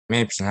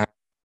妹平安。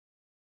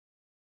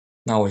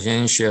那我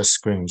先 share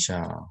screen 一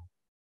下。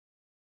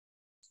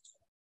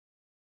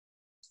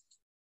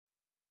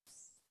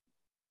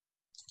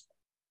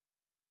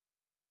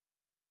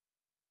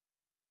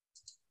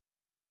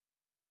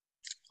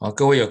好，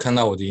各位有看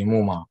到我的荧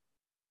幕吗？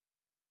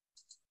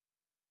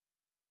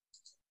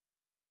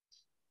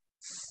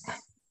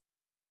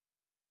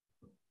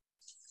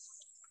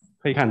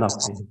可以看到。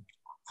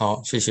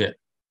好，谢谢。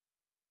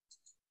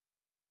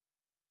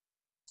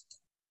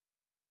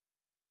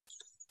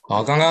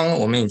好，刚刚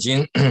我们已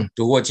经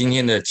读过今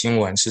天的经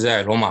文，是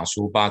在罗马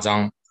书8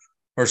章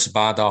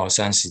28到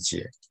30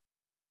节。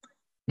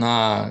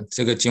那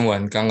这个经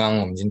文刚刚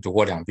我们已经读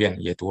过2遍，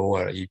也读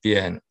过了1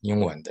遍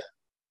英文的。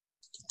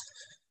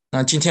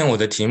那今天我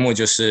的题目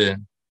就是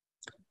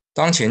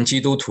当前基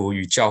督徒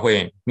与教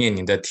会面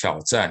临的挑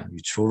战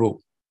与出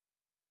路。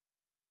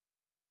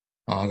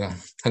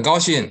很高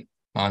兴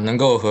能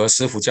够和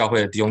师父教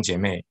会的弟兄姐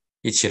妹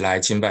一起来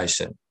敬拜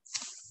神。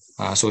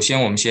首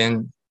先我们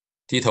先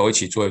低头一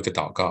起做一个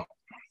祷告。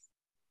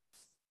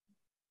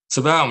慈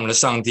悲爱我们的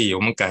上帝，我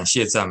们感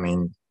谢赞美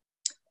你，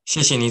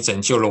谢谢你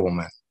拯救了我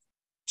们，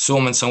使我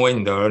们成为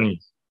你的儿女，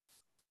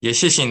也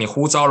谢谢你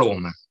呼召了我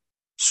们，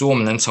使我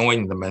们能成为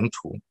你的门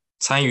徒，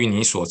参与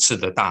你所赐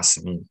的大使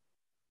命。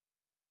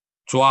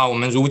主啊，我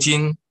们如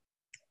今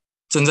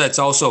正在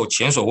遭受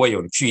前所未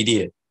有的剧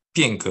烈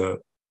变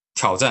革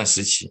挑战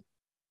时期，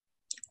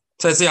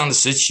在这样的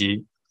时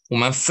期，我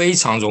们非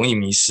常容易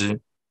迷失、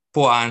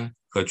不安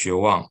和绝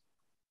望。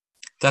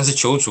但是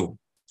求主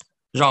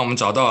让我们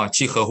找到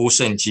既合乎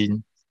圣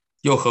经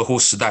又合乎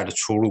时代的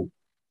出路，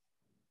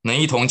能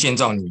一同建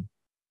造你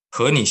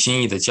合你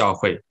心意的教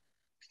会。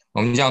我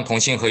们将同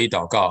心合一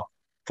祷告，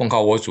奉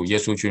靠我主耶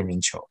稣基督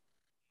名求，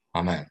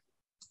阿们。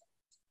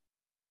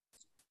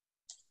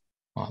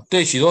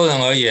对许多人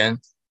而言，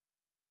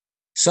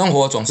生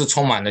活总是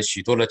充满了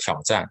许多的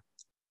挑战，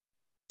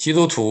基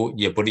督徒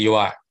也不例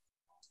外。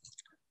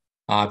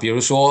比如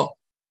说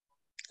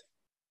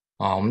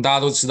我们大家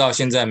都知道，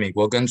现在美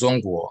国跟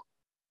中国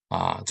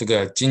这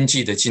个经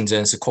济的竞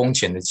争是空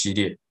前的激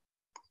烈。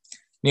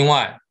另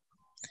外，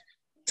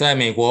在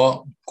美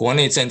国国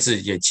内政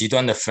治也极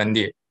端的分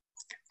裂，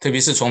特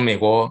别是从美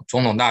国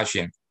总统大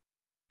选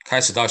开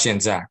始到现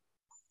在，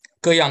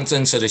各样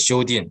政策的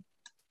修订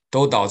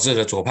都导致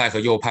了左派和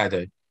右派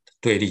的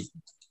对立。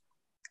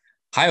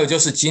还有就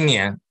是今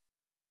年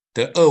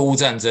的俄乌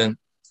战争，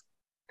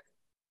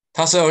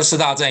它是24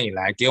大战以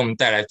来给我们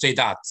带来最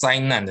大灾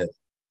难的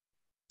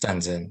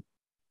战争。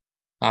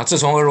自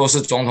从俄罗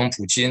斯总统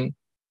普京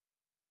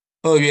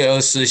2月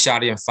24日下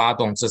令发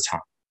动这场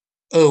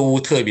俄乌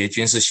特别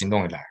军事行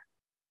动以来，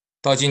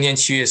到今天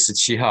7月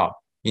17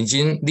号，已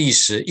经历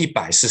时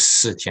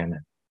144天了。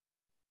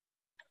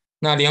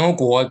那联合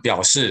国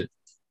表示，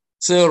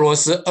自俄罗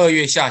斯2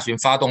月下旬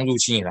发动入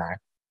侵以来，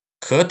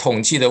可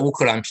统计的乌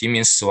克兰平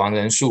民死亡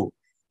人数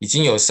已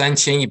经有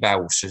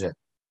3150人，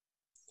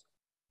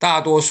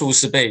大多数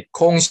是被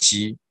空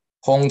袭、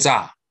轰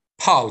炸、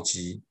炮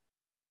击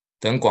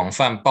等广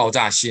泛爆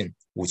炸性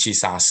武器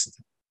杀死的，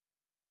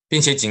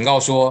并且警告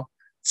说，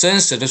真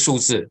实的数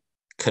字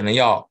可能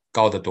要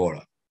高得多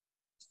了。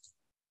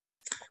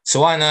此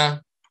外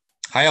呢，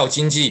还有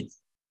经济，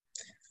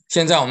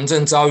现在我们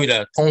正遭遇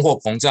了通货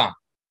膨胀，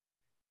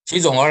接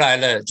踵而来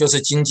的就是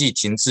经济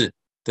停滞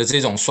的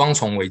这种双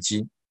重危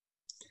机。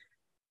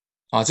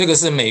这个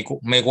是美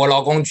国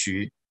劳工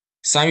局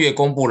3月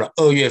公布了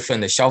2月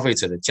份的消费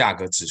者的价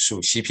格指数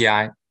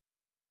CPI，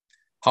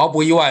 毫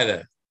不意外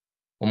的，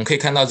我们可以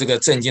看到这个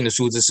震惊的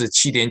数字是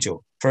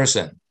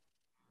 7.9%，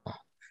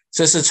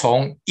 这是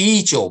从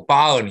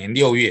1982年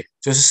6月，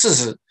就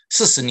是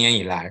40年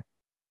以来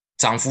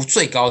涨幅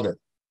最高的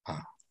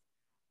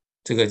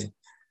这个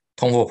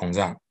通货膨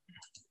胀。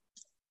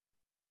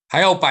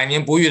还有百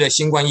年不遇的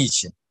新冠疫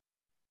情。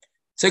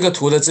这个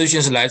图的资讯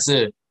是来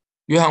自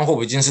约翰霍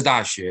普金斯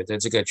大学的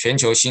这个全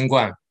球新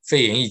冠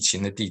肺炎疫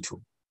情的地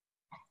图，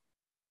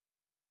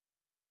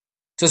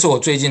这是我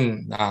最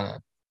近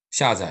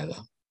下载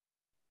的，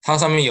它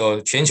上面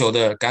有全球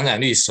的感染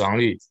率、死亡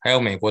率，还有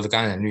美国的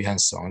感染率和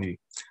死亡率，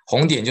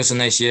红点就是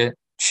那些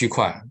区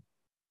块。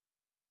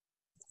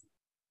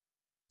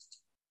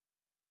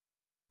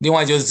另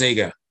外就是这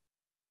个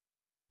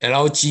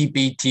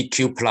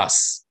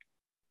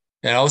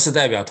LGBTQ+，L 是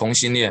代表同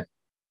性恋，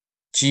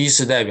 G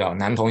是代表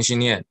男同性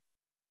恋，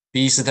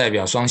 B 是代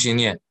表双性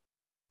恋，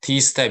 T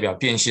是代表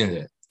变性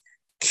人，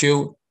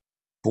 Q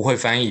不会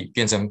翻译，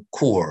变成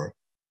酷儿，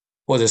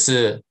或者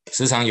是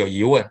时常有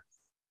疑问。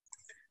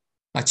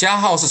加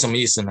号是什么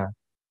意思呢？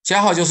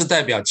加号就是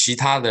代表其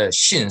他的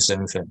性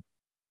身份。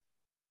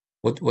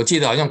我记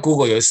得好像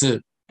Google 有一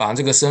次把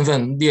这个身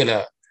份列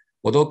了，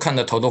我都看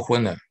得头都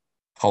昏了，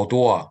好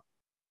多啊。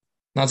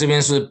那这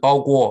边是包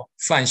括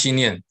泛性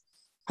恋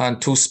和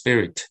Two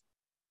Spirit。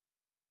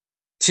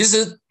其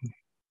实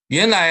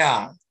原来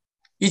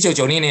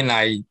1990年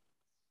来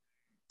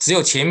只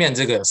有前面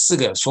这个4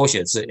个缩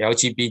写字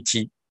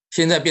LGBT，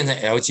 现在变成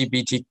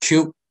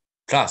LGBTQ+，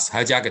 还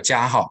要加个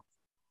加号。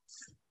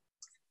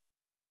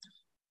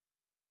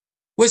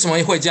为什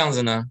么会这样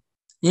子呢？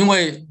因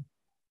为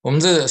我们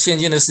这个现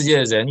今的世界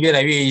的人越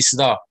来越意识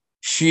到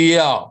需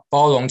要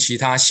包容其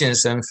他现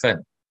身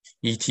份，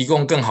以提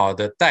供更好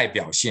的代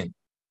表性。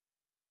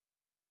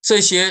这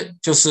些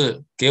就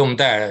是给我们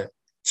带来了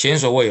前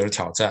所未有的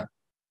挑战。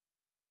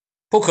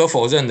不可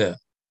否认的，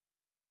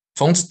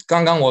从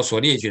刚刚我所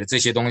列举的这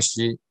些东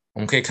西，我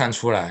们可以看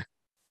出来，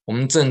我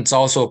们正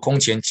遭受空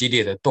前激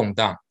烈的动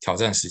荡挑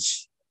战时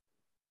期。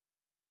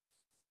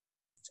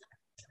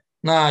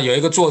那有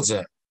一个作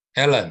者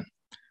Alan，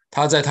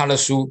 他在他的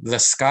书《The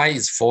Sky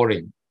is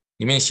Falling》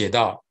里面写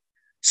到，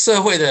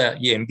社会的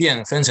演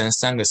变分成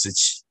3个时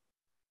期，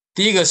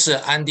第一个是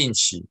安定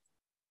期，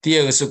第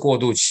二个是过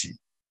渡期，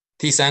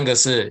第3个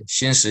是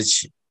新时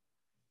期。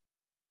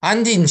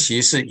安定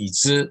期是已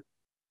知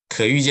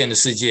可预见的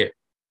世界，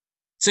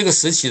这个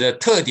时期的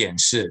特点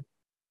是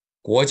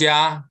国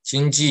家、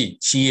经济、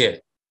企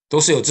业都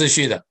是有秩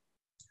序的，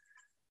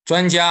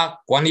专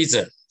家、管理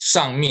者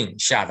上命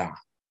下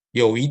达，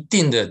有一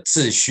定的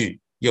秩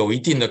序，有一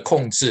定的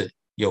控制，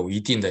有一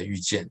定的预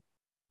见。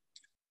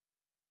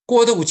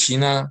过渡期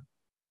呢，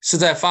是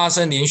在发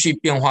生连续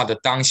变化的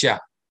当下，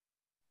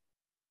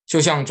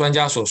就像专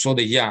家所说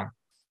的一样，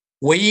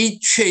唯一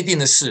确定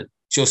的事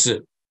就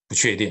是不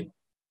确定。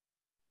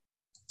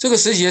这个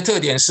时期的特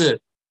点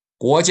是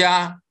国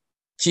家、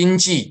经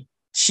济、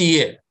企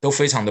业都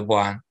非常的不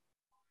安，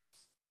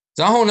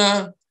然后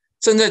呢，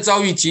正在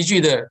遭遇急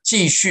剧的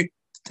技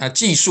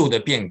术的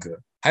变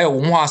革，还有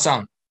文化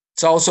上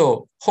遭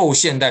受后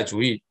现代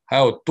主义，还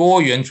有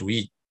多元主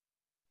义，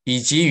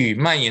以及与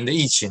蔓延的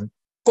疫情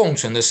共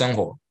存的生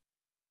活。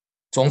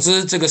总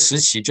之，这个时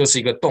期就是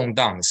一个动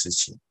荡的时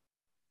期。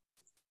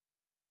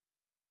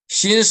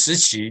新时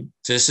期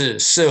则是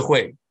社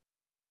会、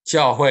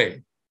教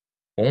会、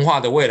文化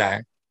的未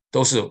来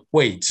都是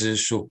未知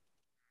数，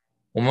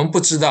我们不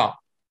知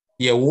道，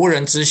也无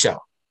人知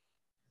晓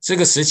这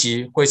个时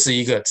期会是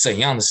一个怎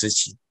样的时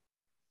期。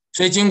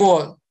所以经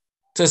过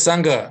这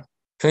3个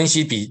分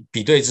析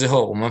比对之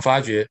后，我们发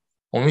觉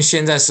我们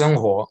现在生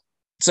活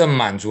正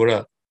满足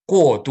了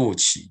过渡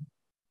期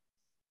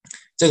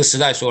这个时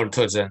代所有的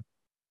特征。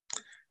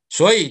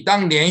所以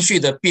当连续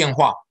的变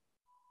化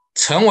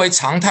成为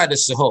常态的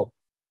时候，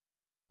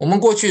我们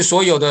过去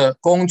所有的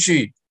工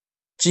具、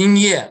经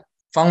验、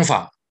方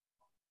法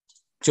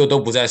就都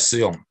不再适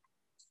用了。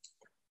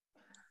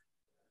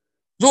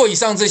若以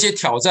上这些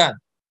挑战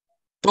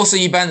都是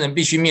一般人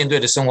必须面对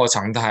的生活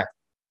常态，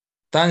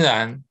当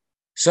然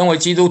身为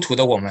基督徒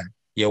的我们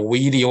也无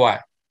一例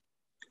外。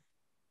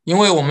因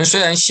为我们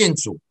虽然信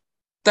主，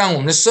但我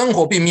们的生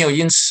活并没有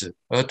因此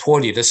而脱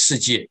离了世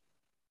界。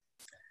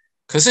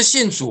可是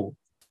信主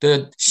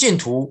的信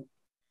徒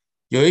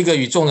有一个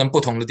与众人不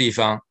同的地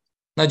方，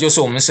那就是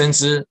我们深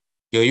知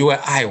有一位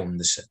爱我们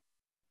的神，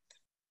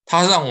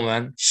他让我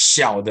们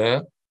晓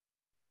得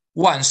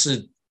万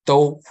事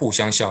都互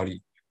相效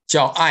力，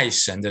叫爱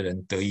神的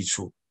人得益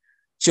处，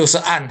就是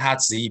按他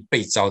旨意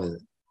被召的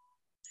人，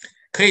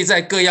可以在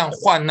各样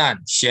患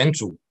难、险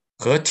阻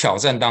和挑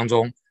战当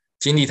中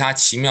经历他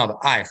奇妙的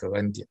爱和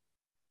恩典。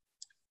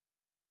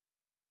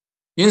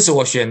因此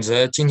我选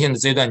择今天的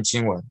这段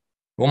经文，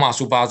罗马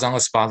书8章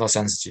28到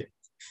30节。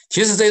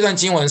其实这段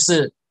经文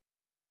是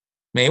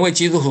每一位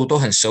基督徒都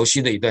很熟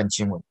悉的一段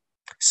经文，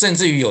甚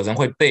至于有人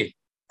会背，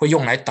会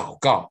用来祷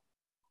告，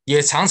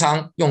也常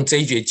常用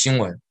这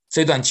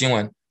段经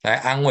文来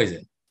安慰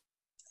人，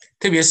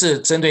特别是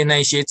针对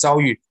那些遭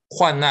遇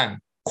患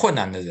难困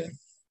难的人，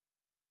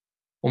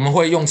我们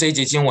会用这一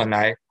节经文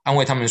来安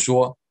慰他们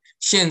说，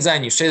现在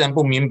你虽然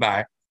不明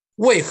白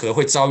为何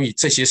会遭遇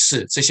这些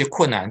事、这些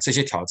困难、这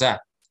些挑战、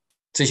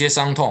这些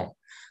伤痛，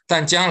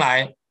但将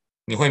来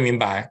你会明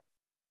白，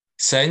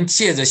神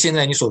借着现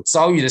在你所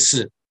遭遇的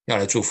事要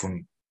来祝福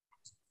你。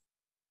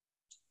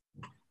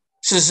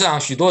事实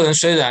上，许多人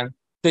虽然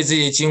对这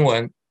些经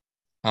文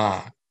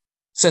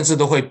甚至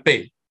都会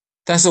背，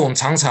但是我们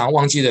常常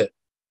忘记了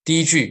第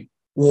一句，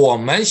我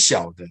们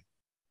晓得。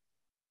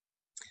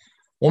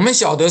我们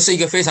晓得是一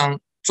个非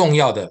常重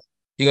要的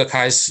一个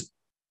开始，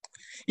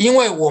因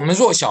为我们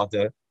若晓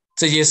得，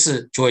这些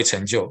事就会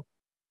成就；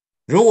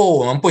如果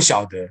我们不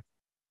晓得，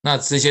那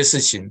这些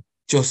事情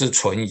就是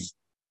存疑。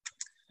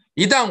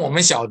一旦我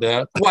们晓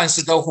得万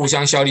事都互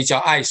相效力，叫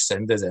爱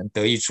神的人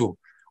得益处，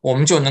我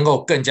们就能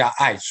够更加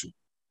爱主，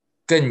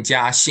更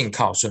加信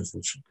靠顺服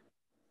主。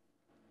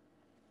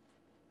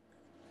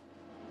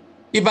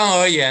一般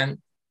而言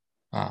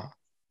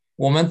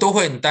我们都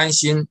会很担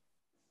心，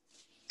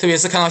特别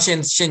是看到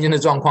现今的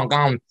状况，刚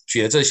刚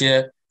举的这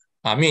些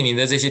面临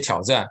的这些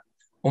挑战，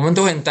我们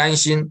都会很担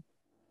心，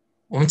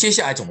我们接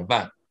下来怎么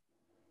办？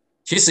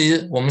其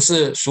实我们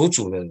是属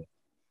主的人，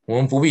我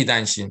们不必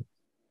担心，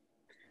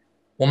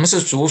我们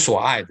是主所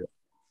爱的，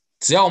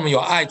只要我们有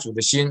爱主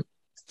的心，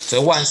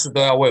则万事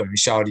都要为我们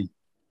效力。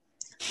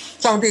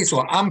上帝所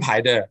安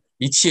排的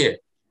一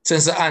切，正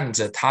是按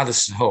着他的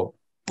时候，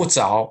不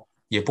早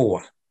也不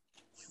晚，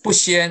不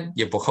先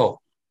也不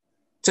后，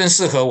正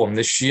适合我们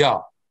的需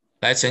要，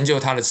来成就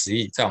他的旨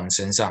意在我们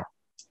身上，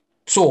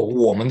做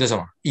我们的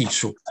益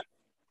处。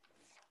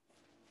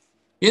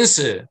因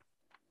此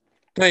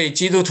对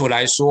基督徒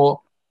来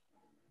说，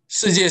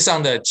世界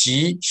上的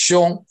吉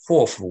凶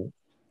祸福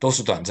都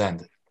是短暂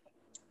的，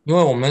因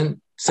为我们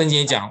圣经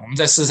也讲，我们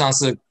在世上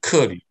是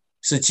客旅，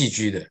是寄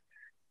居的，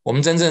我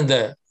们真正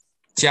的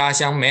家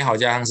乡，美好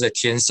家乡是在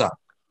天上。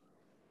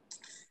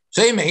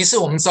所以每一次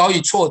我们遭遇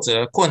挫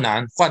折、困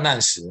难、患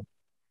难时，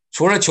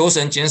除了求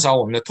神减少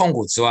我们的痛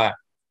苦之外，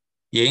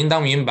也应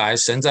当明白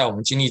神在我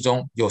们经历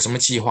中有什么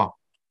计划。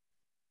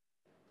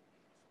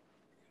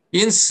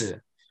因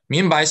此，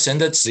明白神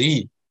的旨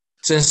意，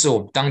正是我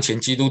们当前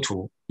基督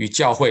徒与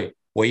教会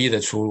唯一的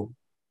出路。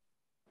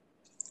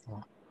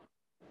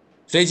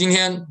所以今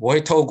天我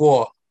会透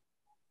过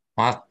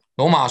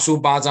罗马书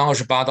8章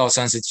28到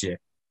30节，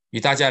与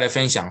大家来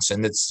分享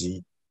神的旨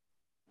意。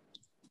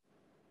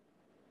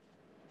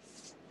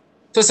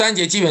这3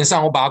节基本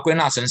上我把它归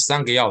纳成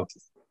3个要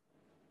点。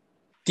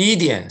第一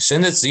点，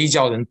神的旨意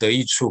叫人得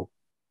益处；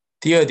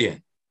第二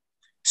点，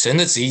神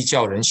的旨意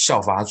叫人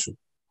效法主；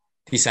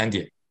第三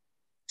点，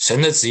神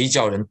的旨意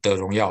叫人得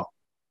荣耀。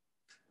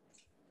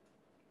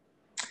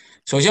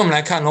首先我们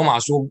来看罗马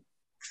书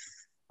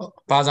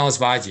8章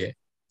28节，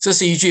这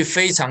是一句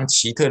非常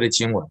奇特的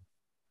经文，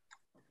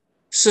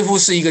似乎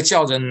是一个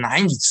叫人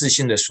难以置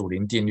信的属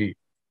灵定律。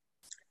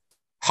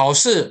好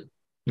事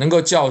能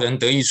够叫人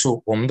得益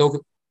处，我们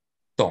都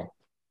懂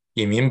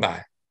也明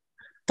白，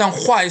但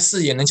坏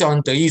事也能叫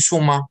人得益处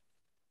吗？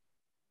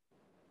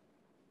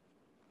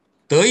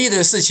得意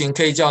的事情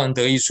可以叫人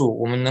得益处，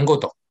我们能够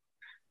懂。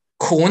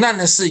苦难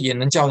的事也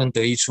能叫人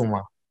得益处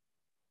吗？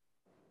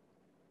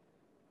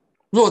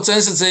若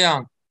真是这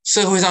样，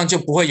社会上就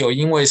不会有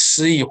因为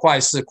失意、坏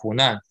事、苦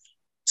难，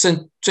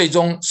甚最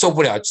终受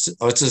不了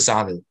而自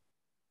杀的人。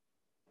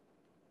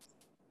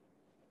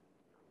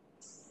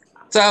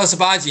在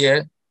28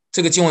节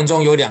这个经文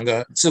中有2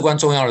个至关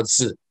重要的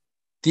字，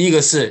第一个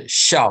是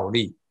效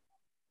力，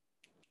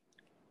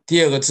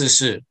第二个字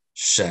是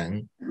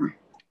神。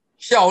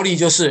效力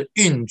就是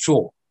运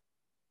作，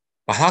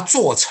把它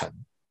做成。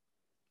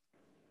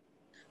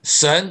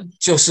神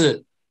就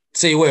是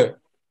这一位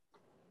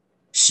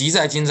习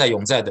在、今在、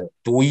永在的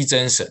独一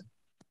真神。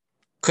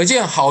可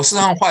见好事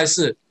和坏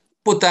事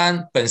不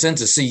单本身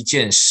只是一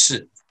件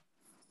事，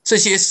这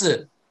些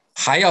事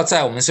还要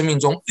在我们生命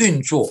中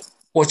运作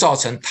或造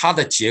成它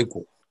的结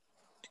果。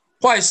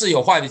坏事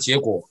有坏的结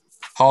果，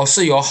好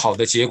事有好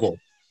的结果，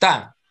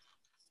但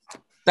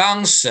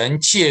当神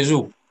介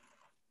入，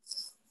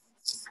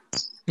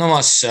那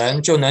么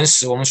神就能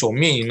使我们所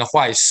面临的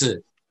坏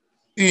事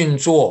运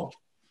作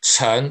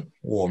成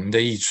我们的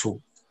益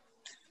处。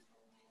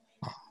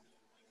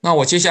那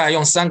我接下来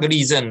用3个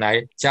例证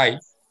来加以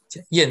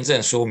验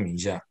证说明一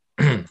下。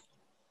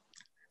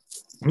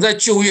我们在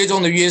旧约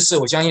中的约瑟，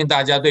我相信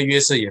大家对约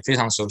瑟也非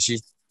常熟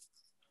悉。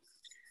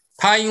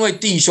他因为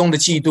弟兄的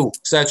嫉妒，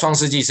是在创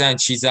世纪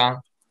37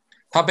章，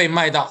他被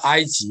卖到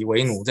埃及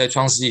为奴，在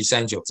创世纪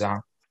39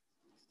章。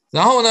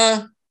然后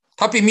呢，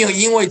他并没有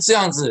因为这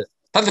样子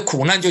他的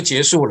苦难就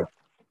结束了，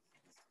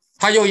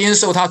他又因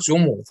受他祖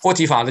母波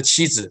提法的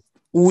妻子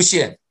诬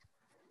陷，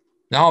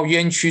然后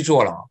冤屈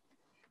坐牢。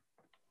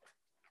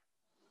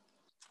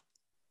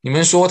你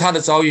们说他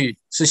的遭遇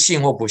是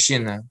幸或不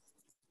幸呢？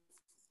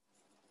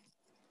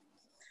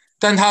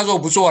但他若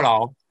不坐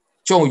牢，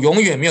就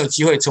永远没有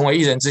机会成为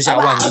一人之下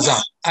万人之上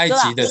埃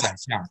及的宰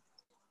相。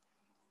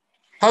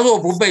他若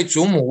不被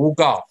祖母诬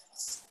告，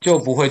就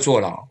不会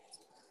坐牢。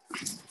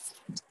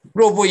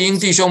若不因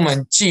弟兄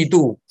们嫉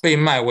妒被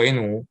卖为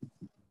奴，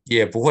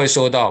也不会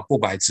受到不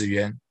白之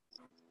冤。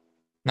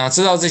哪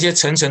知道这些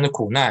层层的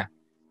苦难，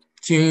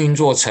竟运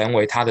作成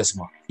为他的什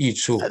么益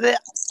处？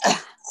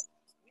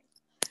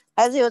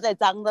还是有在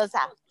脏的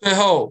上。最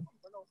后，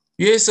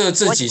约瑟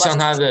自己向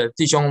他的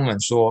弟兄们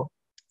说：“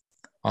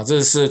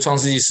这是创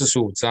世纪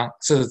45章，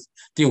是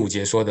第5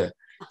节说的。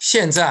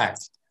现在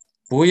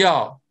不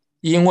要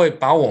因为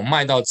把我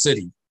卖到这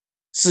里，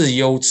自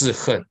忧自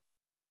恨。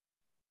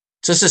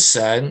这是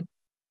神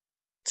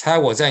差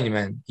我在你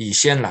们以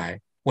先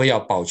来，为要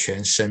保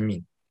全生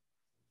命。”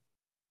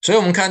所以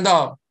我们看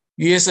到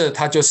约瑟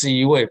他就是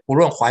一位不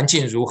论环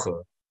境如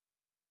何，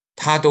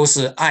他都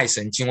是爱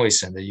神敬畏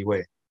神的一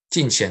位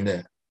敬虔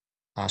的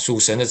属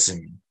神的子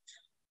民。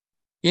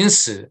因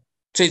此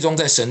最终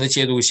在神的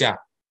介入下，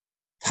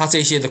他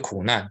这些的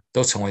苦难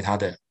都成为他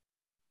的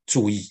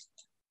助益。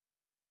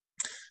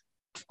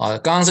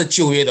刚刚是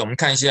旧约的，我们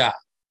看一下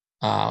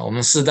我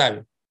们世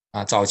代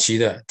早期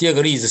的。第2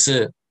个例子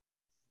是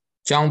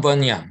John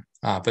Bunyan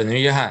本人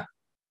约翰，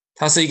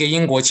他是一个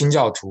英国清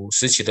教徒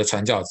时期的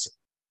传教者。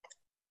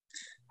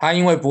他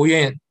因为不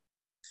愿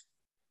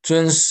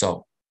遵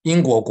守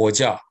英国国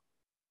教，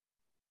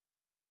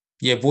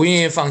也不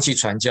愿意放弃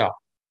传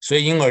教，所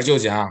以因而就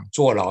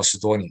坐牢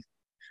10多年。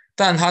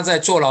但他在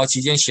坐牢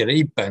期间写了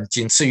一本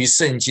仅次于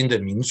圣经的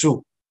名著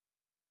《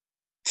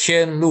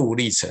天路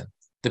历程》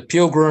The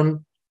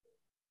Pilgrim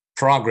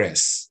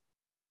Progress。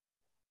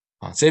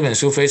这本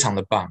书非常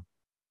的棒。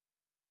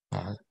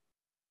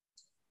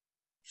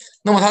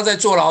那么他在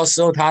坐牢的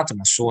时候他怎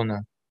么说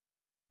呢？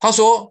他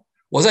说：“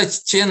我在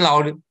监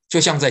牢里就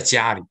像在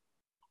家里，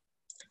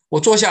我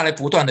坐下来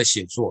不断的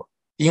写作，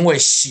因为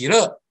喜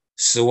乐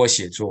使我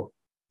写作。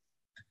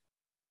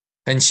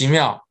很奇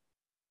妙，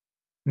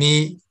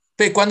你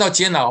被关到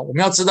监牢，我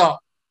们要知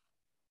道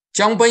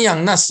江奔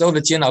洋那时候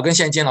的监牢跟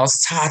现在监牢是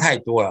差太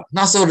多了。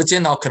那时候的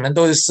监牢可能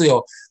都是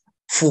有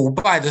腐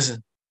败的、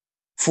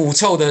腐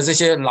臭的这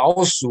些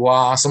老鼠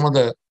啊什么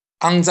的，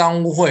肮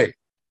脏污秽，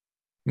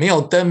没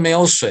有灯没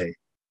有水。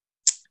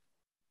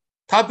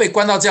他被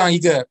关到这样一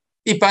个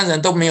一般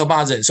人都没有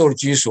办法忍受的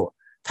居所，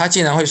他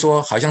竟然会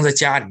说好像在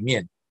家里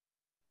面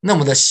那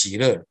么的喜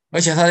乐，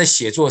而且他在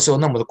写作的时候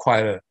那么的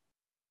快乐，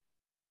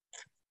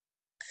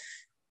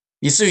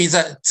以至于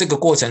在这个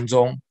过程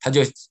中他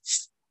就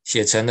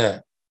写成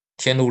了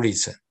天路历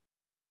程。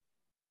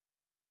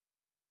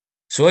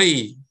所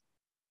以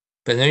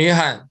本人约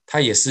翰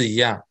他也是一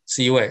样，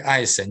是一位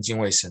爱神敬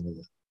畏神的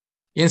人，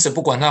因此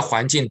不管他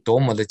环境多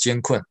么的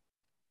艰困，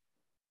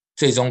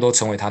最终都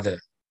成为他的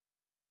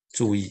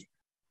注意。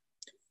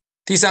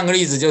第三个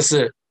例子就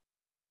是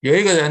有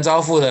一个人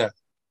遭负了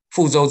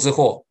覆舟之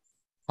祸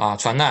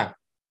船难，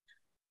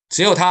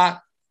只有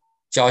他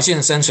侥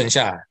幸生存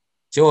下来，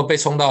结果被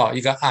冲到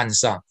一个岸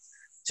上，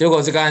结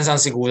果这个岸上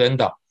是一个无人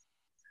岛，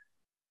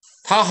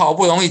他好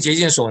不容易竭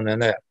尽所能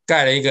的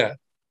盖了一个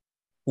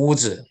屋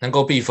子能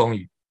够避风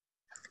雨，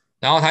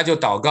然后他就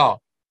祷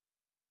告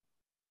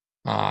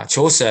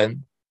求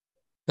神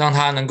让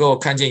他能够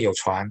看见有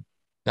船，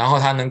然后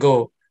他能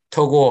够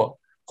透过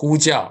呼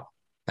叫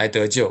来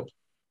得救。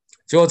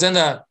结果真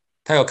的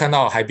他有看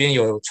到海边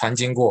有船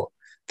经过，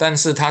但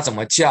是他怎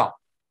么叫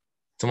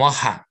怎么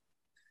喊，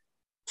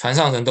船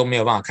上人都没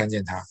有办法看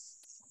见他。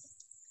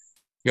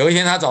有一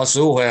天他找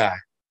食物回来，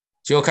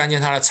结果看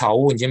见他的草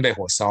屋已经被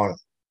火烧了，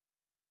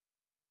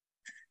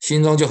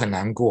心中就很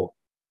难过，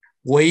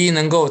唯一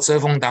能够遮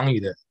风挡雨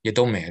的也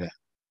都没了。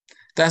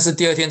但是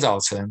第二天早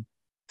晨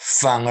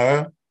反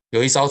而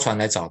有一艘船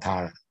来找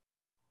他了。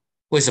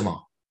为什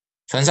么？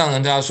船上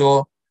人对他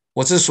说，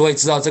我之所以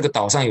知道这个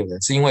岛上有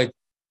人，是因为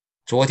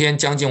昨天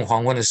将近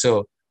黄昏的时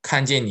候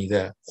看见你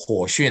的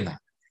火讯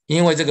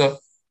因为这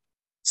个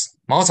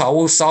茅草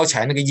屋烧起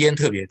来那个烟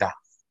特别大，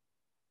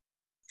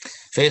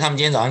所以他们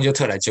今天早上就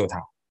特来救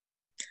他。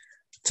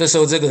这时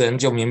候这个人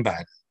就明白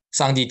了，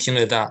上帝听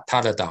了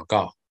他的祷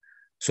告，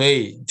所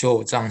以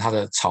就让他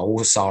的草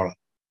屋烧了。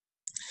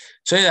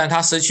虽然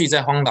他失去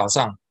在荒岛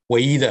上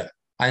唯一的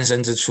安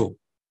身之处，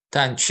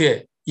但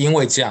却因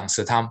为这样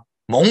使他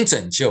蒙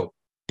拯救，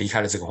离开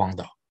了这个荒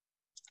岛。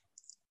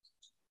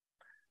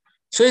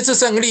所以这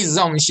三个例子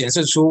让我们显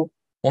示出，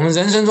我们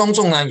人生中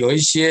纵然有一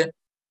些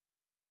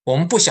我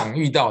们不想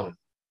遇到的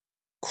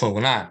苦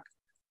难，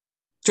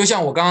就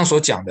像我刚刚所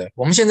讲的，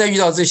我们现在遇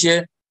到这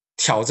些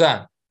挑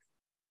战，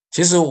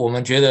其实我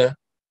们觉得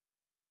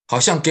好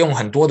像给我们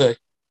很多的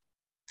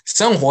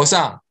生活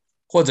上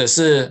或者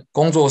是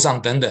工作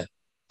上等等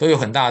都有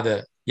很大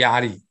的压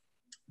力，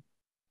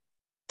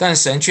但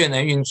神却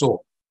能运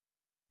作，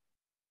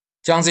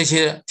将这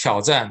些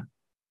挑战，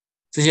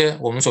这些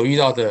我们所遇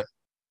到的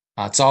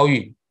遭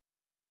遇，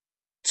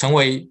成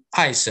为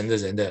爱神的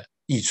人的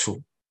益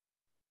处。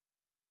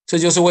这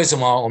就是为什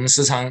么我们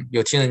时常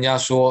有听人家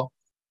说，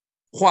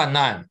患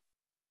难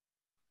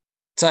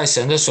在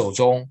神的手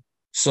中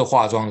是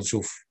化妆的祝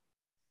福。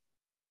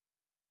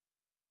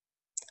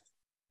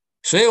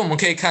所以我们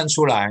可以看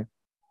出来，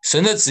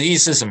神的旨意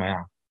是什么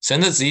呀？神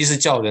的旨意是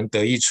叫人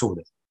得益处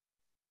的。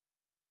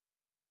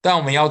但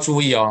我们要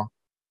注意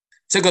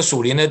这个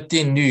属灵的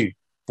定律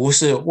不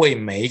是为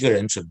每一个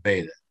人准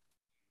备的，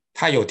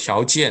它有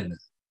条件的，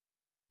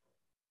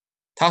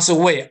它是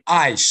为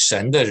爱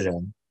神的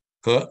人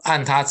和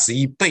按他旨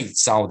意被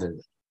召的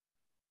人。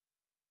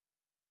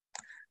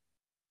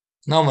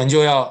那我们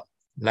就要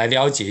来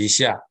了解一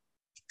下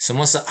什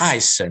么是爱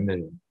神的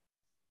人。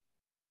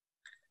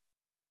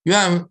约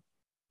翰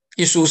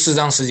一书4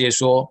章10节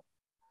说，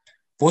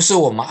不是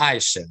我们爱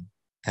神，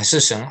乃是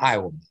神爱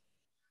我们，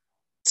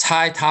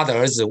差他的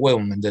儿子为我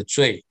们的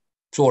罪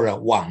做了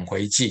挽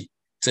回祭，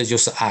这就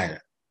是爱了。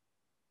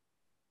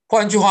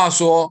换句话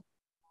说，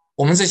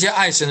我们这些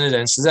爱神的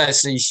人实在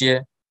是一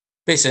些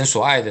被神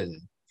所爱的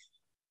人，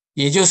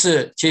也就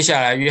是接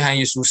下来约翰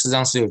一书4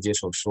章19节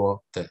所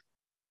说的，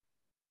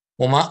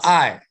我们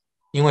爱，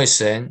因为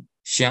神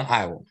先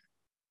爱我们。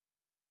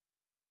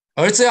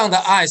而这样的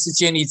爱是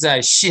建立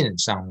在信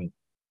上面，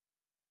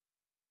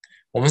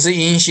我们是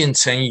因信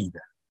称义的。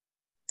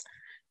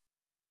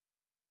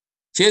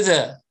接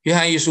着约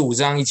翰一书5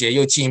章1节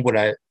又进一步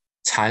来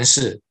阐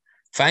释，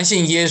凡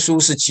信耶稣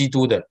是基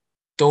督的，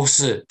都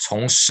是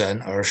从神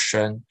而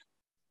生，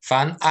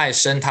凡爱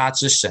生他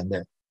之神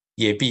的，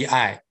也必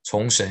爱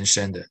从神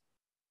生的。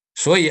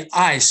所以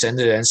爱神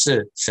的人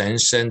是神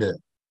生的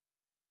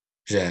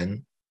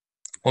人。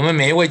我们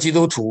每一位基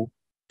督徒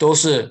都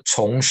是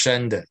重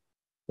生的，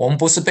我们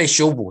不是被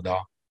修补的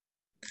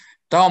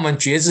当我们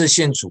决志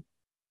信主，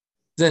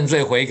认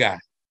罪悔改，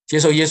接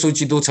受耶稣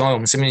基督成为我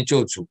们生命的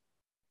救主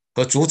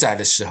和主宰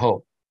的时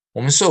候，我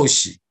们受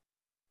洗。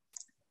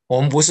我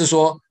们不是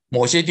说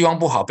某些地方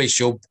不好被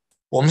修补，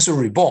我们是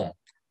reborn，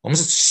 我们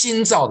是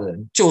新造的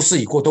人，旧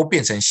事已过，都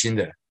变成新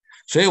的。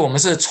所以我们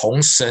是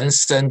从神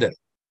生的，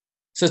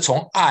是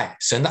从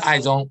神的爱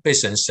中被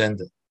神生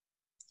的。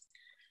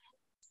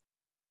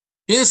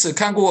因此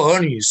看顾儿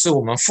女是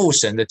我们父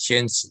神的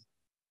天职。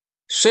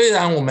虽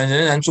然我们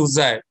仍然住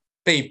在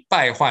被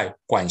败坏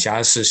管辖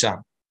的世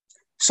上，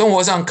生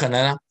活上可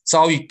能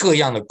遭遇各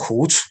样的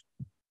苦楚，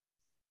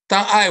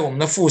但爱我们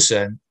的父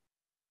神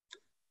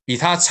以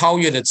他超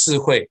越的智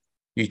慧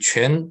与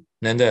全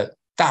能的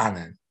大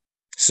能，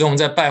使我们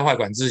在败坏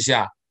管制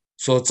下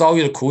所遭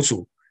遇的苦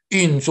楚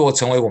运作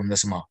成为我们的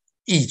什么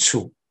益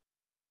处。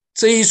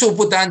这益处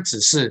不单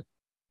只是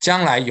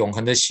将来永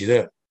恒的喜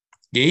乐，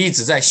也一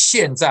直在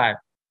现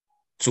在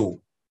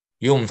主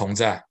与我们同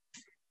在，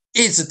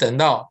一直等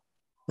到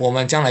我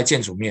们将来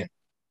见主面，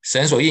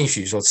神所应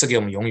许所赐给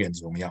我们永远的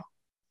荣耀。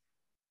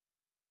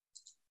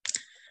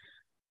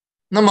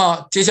那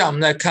么接下来我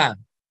们再看，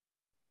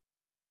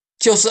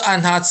就是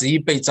按他旨意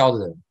被召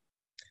的人，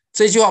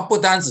这句话不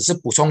单只是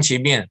补充前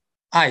面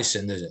爱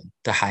神的人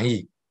的含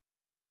义，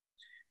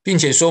并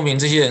且说明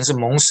这些人是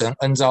蒙神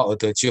恩召而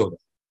得救的，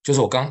就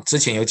是我之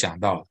前有讲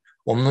到，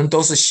我们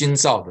都是新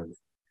造的人，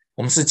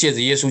我们是借着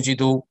耶稣基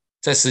督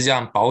在十字架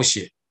上宝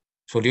血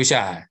所留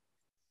下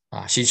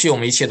来洗去我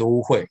们一切的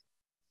污秽。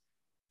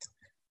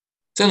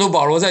正如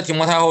保罗在提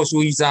摩太后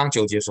书1章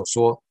9节所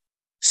说，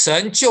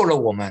神救了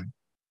我们，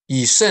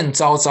以圣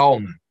召我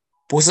们，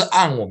不是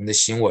按我们的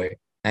行为，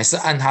乃是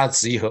按他的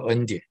旨意和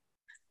恩典。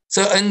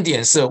这恩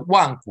典是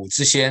万古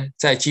之先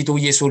在基督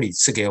耶稣里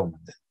赐给我们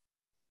的。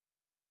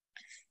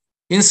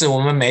因此我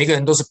们每一个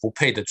人都是不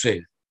配的罪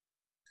人，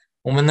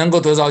我们能够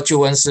得着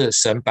救恩是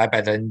神白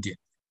白的恩典。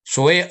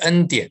所谓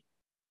恩典，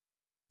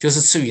就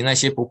是赐予那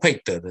些不配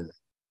得的人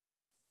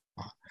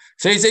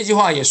所以这句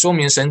话也说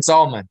明神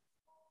召我们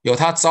有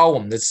他召我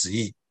们的旨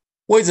意，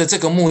为着这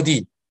个目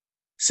的，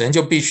神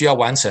就必须要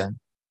完成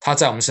他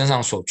在我们身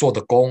上所做的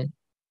功，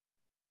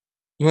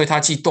因为他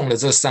既动了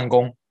这善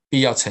功，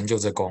必要成就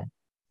这功。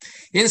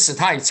因此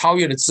他以超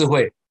越的智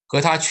慧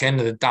和他全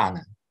能的大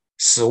能，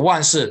使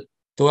万事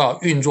都要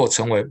运作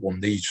成为我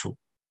们的益处。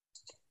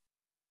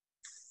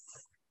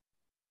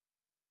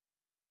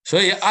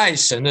所以爱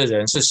神的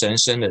人是神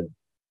生的人，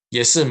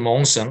也是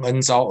蒙神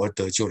恩召而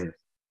得救的人，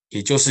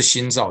也就是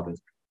新造的人。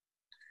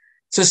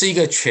这是一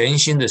个全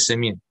新的生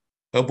命，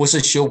而不是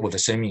修补的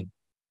生命。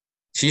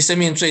其生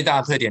命最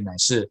大的特点乃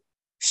是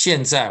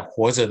现在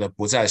活着的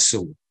不再是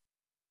我，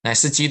乃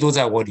是基督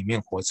在我里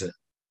面活着，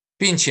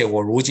并且我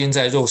如今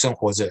在肉身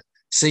活着，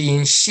是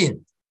因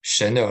信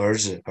神的儿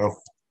子而活。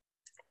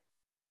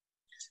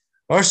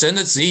而神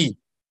的旨意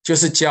就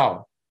是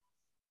叫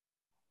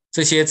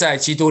这些在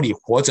基督里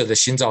活着的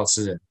新造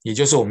之人，也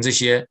就是我们这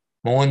些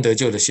蒙恩得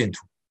救的信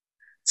徒，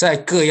在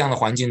各样的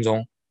环境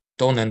中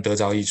都能得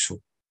着益处。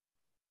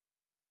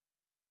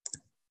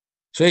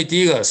所以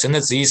第一个，神的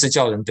旨意是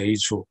叫人得益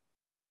处。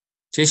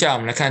接下来我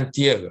们来看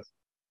第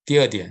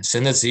二点，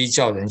神的旨意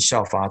叫人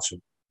效法主。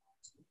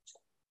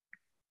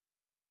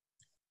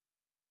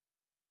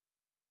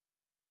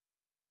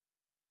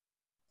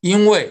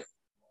因为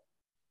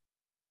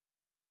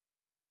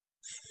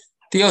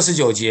第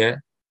29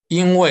节，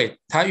因为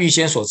他预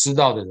先所知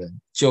道的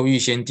人，就预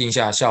先定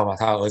下效法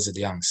他儿子的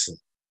样式，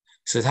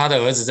使他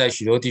的儿子在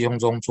许多弟兄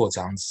中做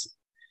长子。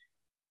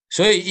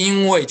所以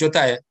因为就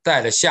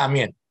带了下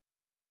面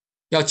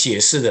要解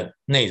释的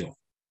内容，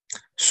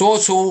说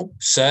出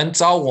神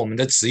召我们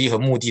的旨意和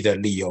目的的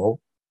理由。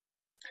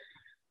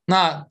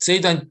那这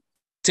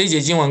一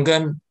节经文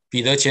跟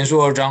彼得前书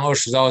2章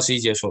20到21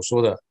节所说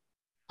的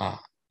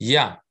一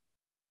样，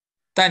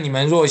但你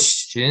们若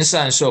行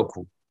善受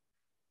苦，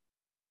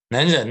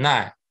能忍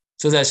耐，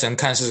这在神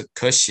看是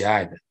可喜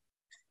爱的。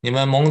你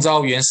们蒙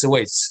召原是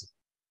为此，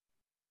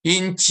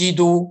因基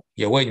督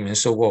也为你们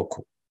受过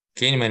苦，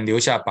给你们留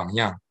下榜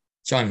样，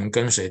叫你们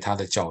跟随他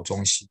的脚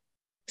中行。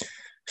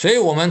所以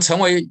我们成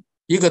为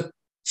一个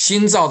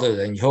新造的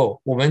人以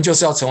后，我们就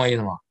是要成为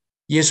什么？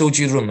耶稣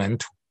基督的门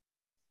徒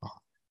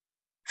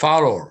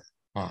follower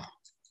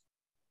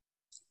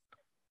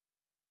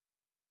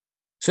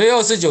所以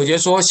29节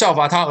说效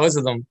法他儿子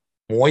的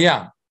模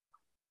样，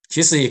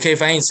其实也可以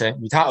翻译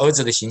成与他儿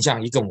子的形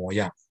象一个模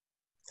样。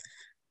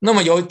那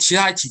么由其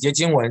他几节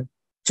经文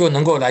就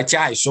能够来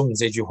加以说明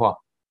这句话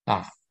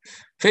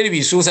腓立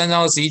比书3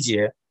章21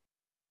节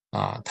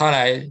他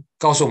来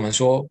告诉我们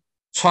说，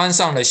穿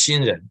上了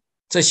新人，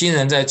这新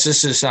人在知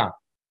识上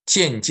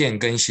渐渐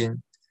更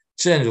新，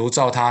正如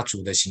照他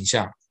主的形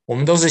象。我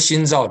们都是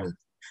新造的人，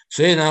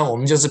所以呢，我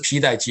们就是披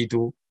戴基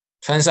督，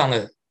穿上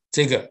了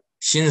这个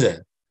新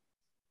人。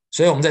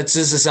所以我们在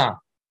知识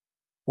上，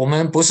我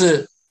们不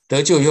是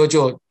得救以后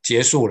就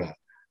结束了，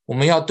我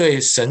们要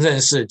对神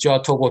认识，就要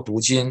透过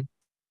读经，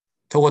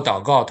透过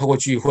祷告，透过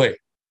聚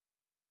会，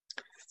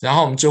然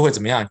后我们就会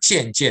怎么样？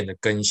渐渐的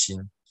更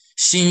新，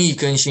心意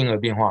更新而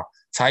变化，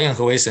察验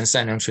何为神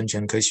善良纯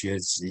全可喜悦的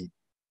旨意，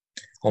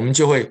我们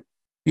就会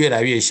越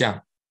来越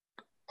像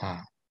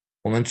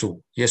我们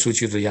主耶稣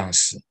基督的样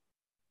式。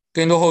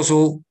哥林多后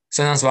书3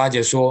章18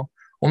节说，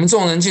我们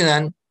众人竟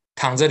然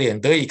躺着脸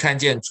得以看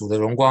见主的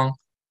荣光，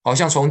好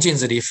像从镜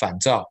子里反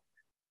照，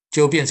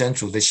就变成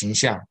主的形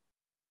象，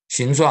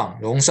形状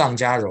荣上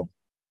加荣，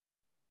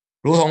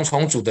如同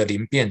从主的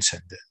灵变成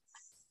的。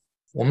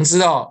我们知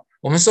道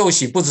我们受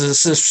洗不只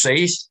是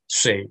随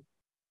水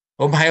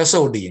我们还要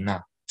受灵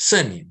啊，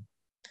圣灵。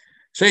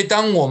所以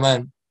当我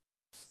们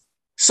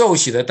受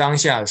洗的当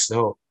下的时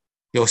候，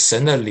有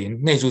神的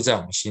灵内住在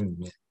我们心里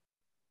面。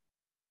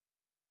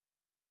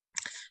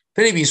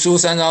腓立比书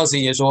3章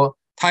21节说，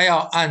他要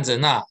按着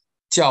那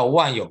叫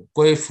万有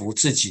归服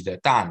自己的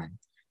大能，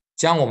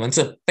将我们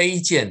这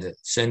卑贱的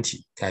身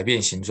体改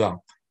变形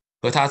状，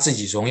和他自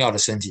己荣耀的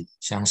身体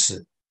相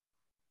似。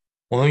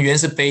我们原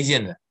是卑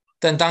贱的，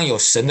但当有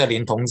神的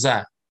灵同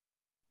在，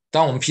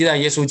当我们披戴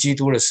耶稣基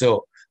督的时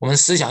候，我们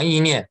思想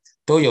意念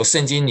都有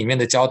圣经里面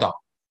的教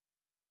导，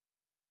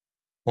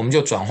我们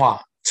就转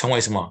化成为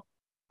什么？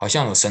好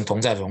像有神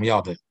同在荣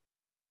耀的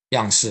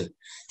样式。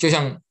就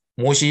像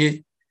摩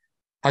西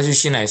他去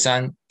西乃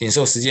山领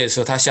受十诫的时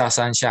候，他下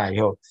山下来以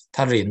后，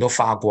他的脸都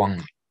发光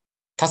了，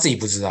他自己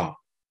不知道，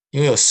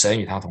因为有神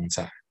与他同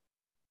在，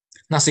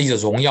那是一个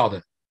荣耀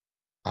的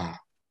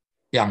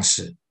样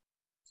式。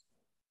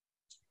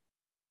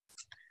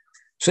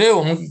所以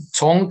我们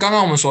从刚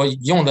刚我们所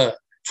引用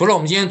的，除了我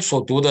们今天所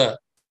读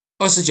的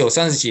29、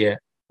30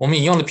节，我们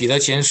引用的彼得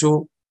前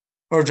书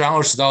2章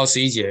20到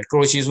21节，哥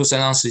罗西书3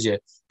章10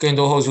节，哥林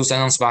多后书3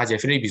章18节，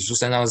腓立比书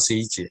3章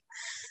21节，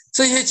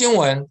这些经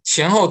文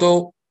前后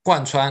都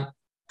贯穿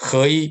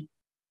合一，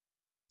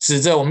指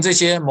着我们这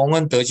些蒙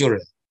恩得救人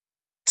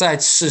在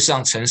世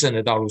上成圣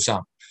的道路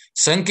上，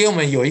神给我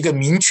们有一个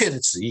明确的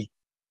旨意。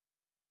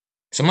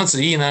什么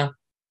旨意呢？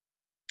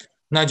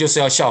那就是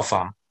要效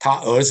法他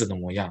儿子的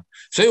模样。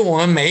所以我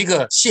们每一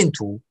个信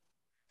徒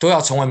都要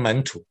成为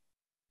门徒，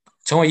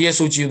成为耶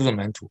稣基督的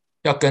门徒，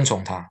要跟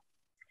从他。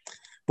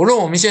不论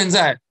我们现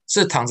在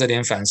是躺着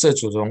脸反射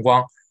主的荣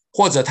光，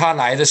或者他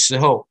来的时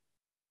候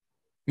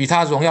与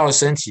他荣耀的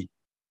身体，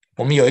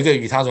我们有一个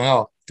与他荣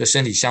耀的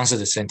身体相似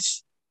的身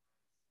体，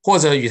或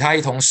者与他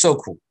一同受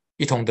苦，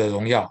一同得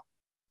荣耀。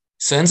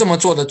神这么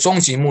做的终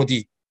极目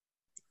的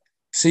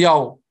是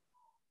要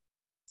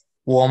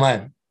我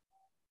们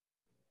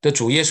的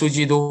主耶稣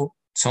基督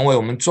成为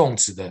我们众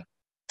子的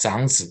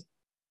长子，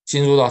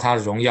进入到他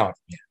的荣耀里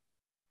面。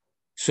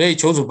所以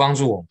求主帮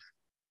助我们，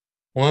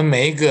我们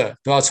每一个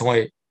都要成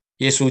为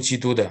耶稣基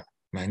督的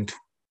门徒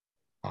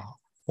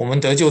我们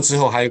得救之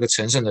后还有一个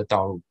成圣的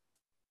道路。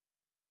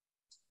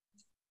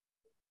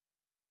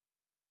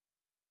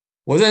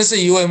我认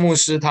识一位牧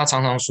师，他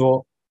常常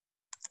说，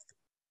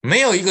没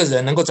有一个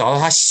人能够找到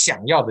他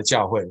想要的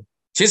教会。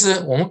其实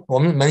我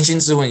们扪心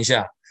自问一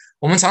下，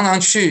我们常常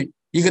去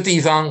一个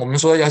地方，我们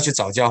说要去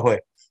找教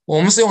会，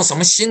我们是用什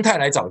么心态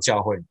来找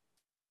教会？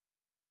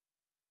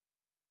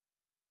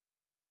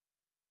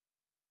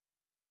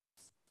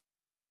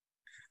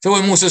这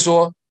位牧师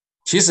说，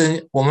其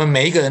实我们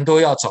每一个人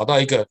都要找到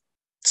一个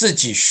自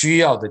己需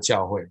要的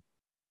教会，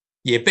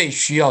也被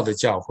需要的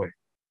教会。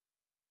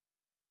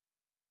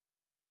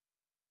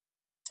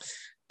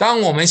当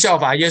我们效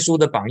法耶稣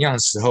的榜样的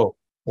时候，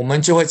我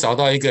们就会找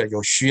到一个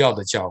有需要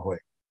的教会。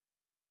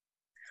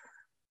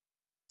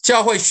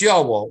教会需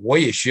要我，我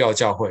也需要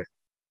教会，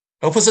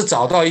而不是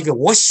找到一个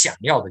我想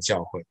要的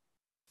教会。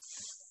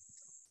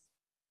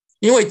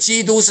因为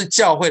基督是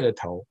教会的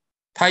头，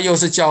他又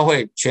是教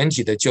会全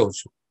体的救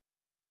主。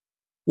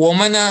我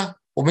们呢，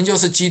我们就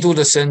是基督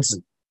的身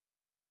子，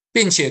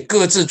并且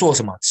各自做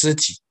什么？肢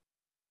体。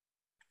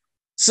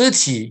肢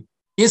体，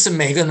因此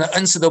每个人的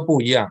恩赐都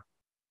不一样。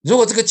如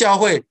果这个教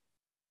会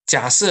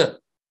假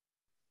设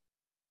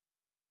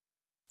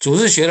主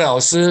日学的老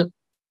师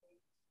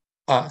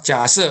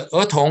假设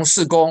儿童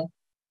事工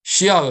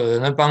需要有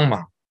人来帮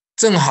忙，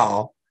正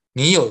好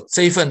你有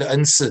这一份的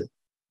恩赐，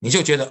你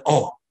就觉得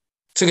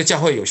这个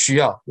教会有需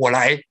要，我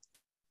来。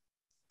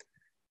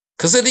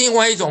可是另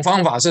外一种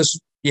方法是，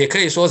也可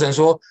以说成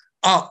说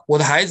我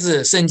的孩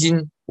子圣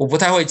经我不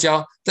太会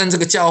教，但这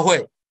个教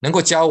会能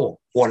够教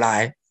我，我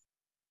来。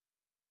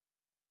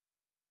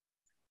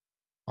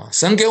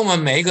神给我们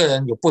每一个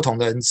人有不同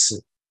的恩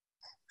赐，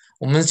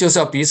我们就是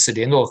要彼此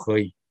联络合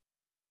一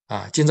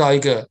建造一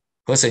个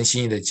合神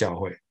心意的教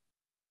会。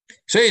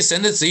所以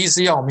神的旨意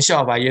是要我们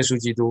效法耶稣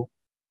基督，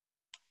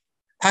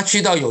他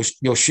去到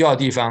有需要的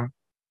地方，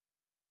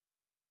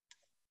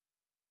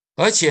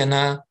而且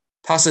呢，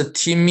他是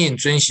听命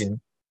遵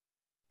行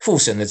父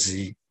神的旨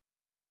意。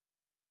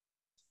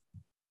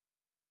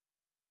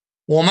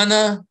我们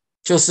呢，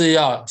就是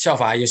要效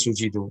法耶稣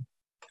基督，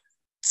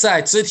在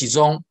肢体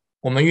中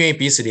我们愿意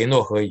彼此联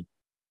络合一，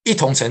一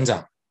同成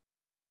长。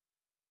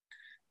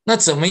那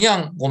怎么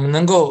样我们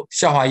能够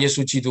效法耶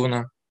稣基督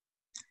呢？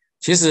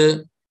其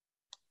实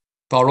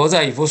保罗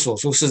在以弗所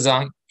书4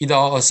章1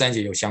到23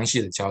节有详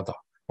细的教导，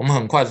我们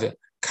很快的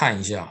看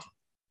一下。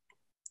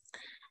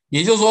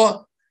也就是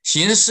说，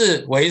行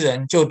事为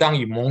人就当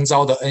与蒙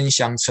召的恩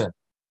相称，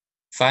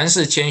凡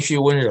事谦虚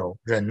温柔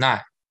忍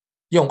耐，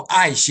用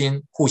爱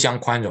心互相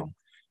宽容，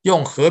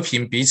用和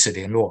平彼此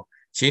联络，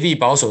竭力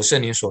保守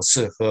圣灵所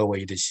赐合而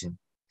为一的心。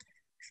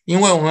因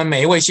为我们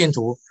每一位信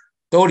徒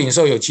都领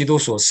受有基督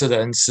所赐的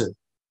恩赐，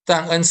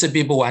但恩赐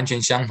并不完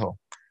全相同，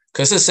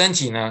可是身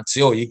体呢只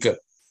有一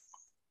个，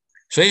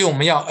所以我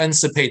们要恩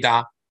赐配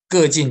搭，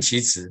各尽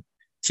其职，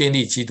建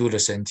立基督的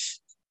身体。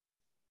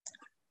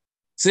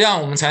这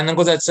样我们才能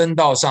够在真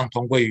道上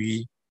同归于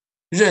一，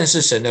认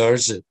识神的儿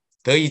子，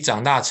得以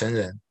长大成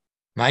人，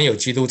满有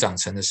基督长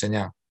成的身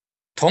量。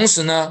同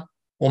时呢，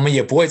我们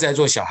也不会再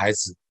做小孩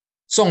子，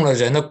中了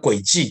人的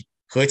诡计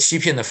和欺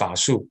骗的法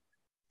术，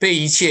被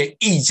一切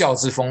异教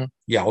之风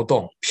摇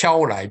动，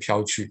飘来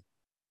飘去，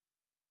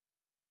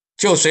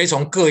就随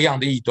从各样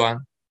的异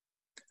端，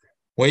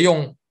唯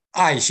用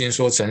爱心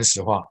说诚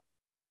实话，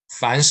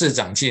凡事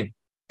长进，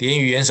连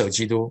于元首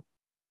基督，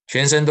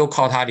全身都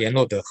靠他联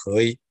络的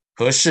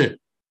合适，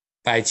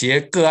百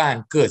节各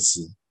按各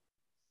职，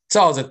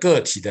照着个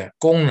体的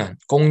功能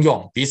功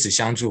用彼此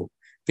相助，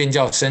便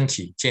叫身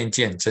体渐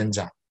渐增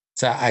长，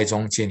在爱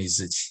中建立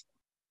自己，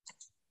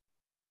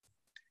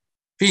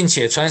并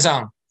且穿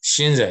上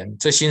新人。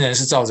这新人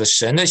是照着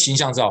神的形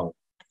象造的，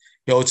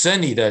有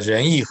真理的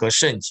仁义和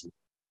圣洁。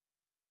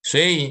所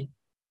以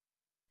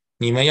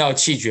你们要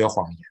弃绝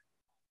谎言，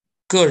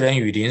个人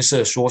与邻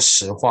舍说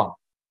实话，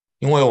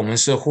因为我们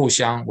是互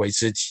相为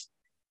肢体，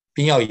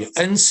并要以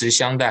恩慈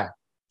相待，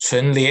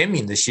存怜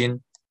悯的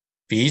心，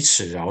彼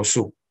此饶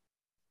恕，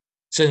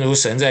正如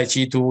神在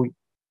基督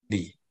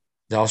里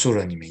饶恕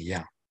了你们一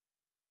样。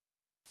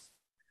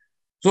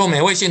若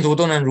每位信徒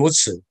都能如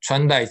此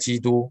穿戴基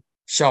督，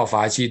效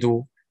法基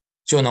督，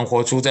就能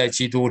活出在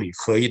基督里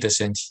合一的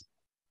身体，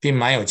并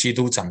满有基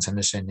督长成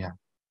的身量。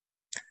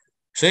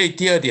所以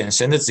第二点，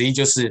神的旨意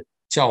就是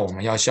叫我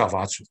们要效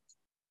法主。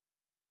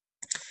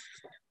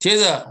接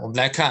着我们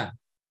来看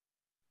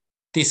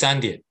第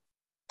三点，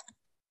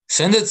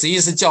神的旨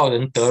意是叫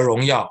人得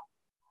荣耀。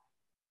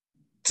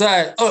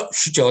在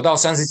29到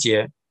30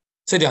节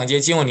这2节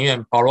经文里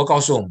面，保罗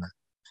告诉我们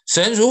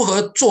神如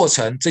何做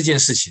成这件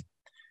事情。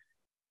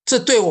这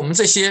对我们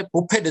这些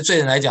不配的罪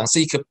人来讲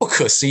是一个不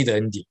可思议的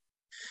恩典，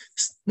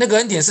那个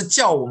恩典是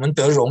叫我们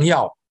得荣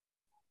耀。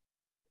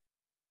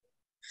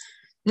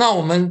那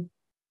我们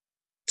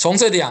从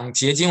这2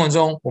节经文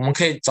中，我们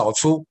可以找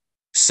出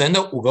神的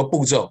5个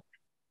步骤，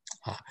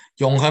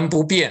永恒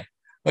不变，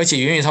而且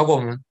远远超过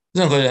我们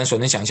任何人所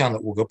能想象的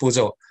5个步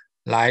骤，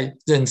来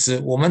认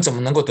知我们怎么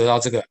能够得到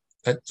这个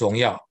荣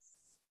耀。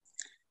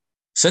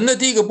神的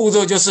第一个步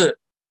骤就是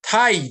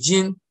他已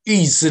经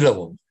预知了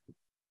我们。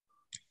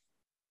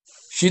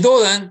许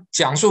多人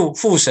讲述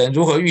父神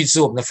如何预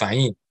知我们的反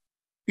应，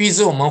预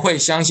知我们会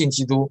相信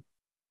基督，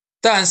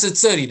但是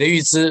这里的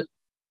预知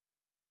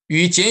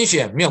与拣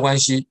选没有关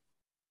系。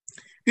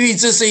预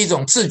知是一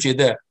种自觉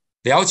的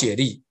了解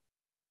力，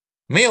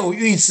没有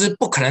预知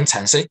不可能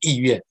产生意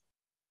愿。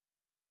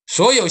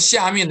所有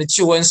下面的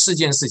救恩4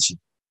件事情，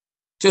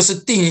就是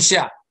定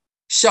下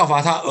效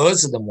法他儿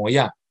子的模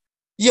样，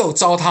又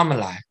招他们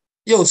来，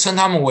又称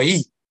他们为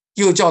义，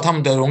又叫他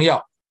们得荣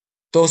耀，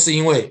都是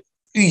因为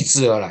预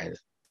知而来的。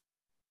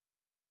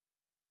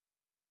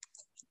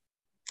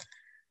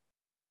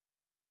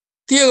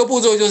第二个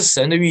步骤就是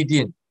神的预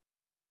定，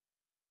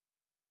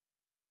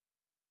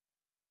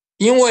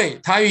因为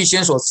他预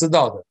先所知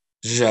道的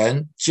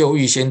人，就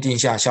预先定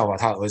下效法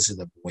他儿子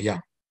的模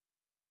样。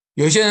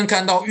有些人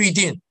看到预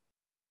定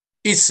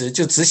一词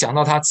就只想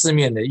到他字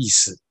面的意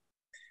思，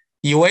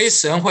以为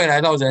神会来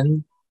到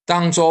人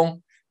当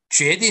中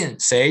决定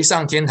谁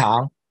上天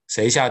堂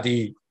谁下地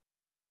狱。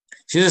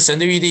其实神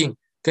的预定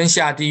跟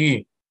下地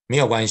狱没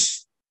有关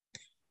系，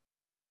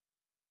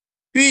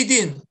预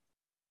定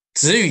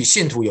只与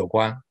信徒有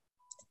关，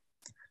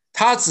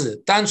他只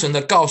单纯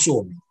的告诉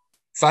我们，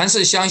凡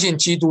是相信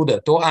基督的，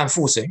都按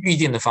父神预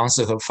定的方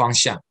式和方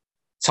向，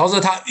朝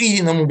着他预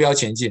定的目标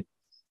前进。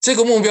这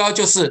个目标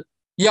就是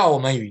要我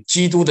们与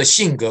基督的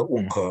性格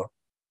吻合。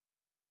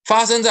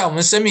发生在我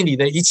们生命里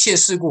的一切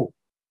事故，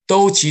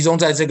都集中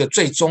在这个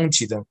最终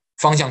极的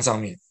方向上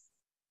面，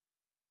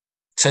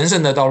成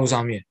圣的道路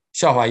上面，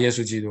效法耶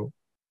稣基督。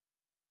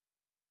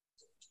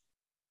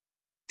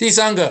第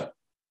3个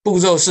步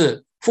骤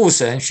是父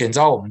神选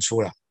召我们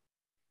出来，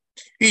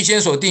预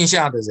先所定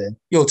下的人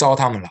又召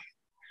他们来。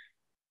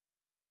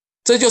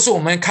这就是我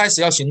们开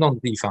始要行动的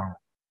地方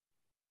了。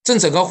这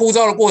整个呼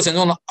召的过程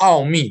中的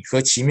奥秘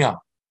和奇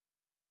妙，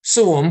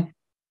是我们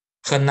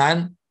很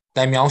难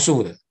来描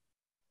述的。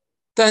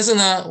但是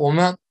呢，我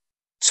们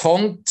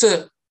从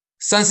这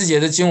30节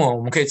的经文，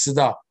我们可以知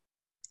道，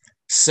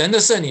神的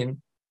圣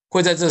灵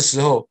会在这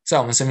时候在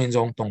我们生命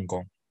中动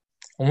工，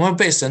我们会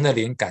被神的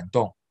灵感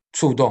动、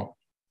触动。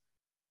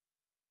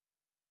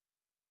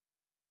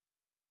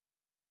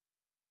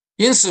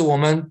因此，我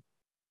们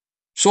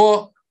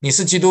说你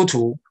是基督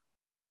徒，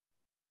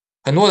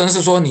很多人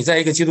是说你在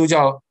一个基督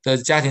教的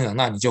家庭长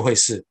大，你就会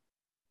是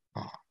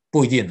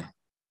不一定了。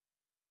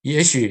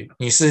也许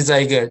你是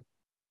在一个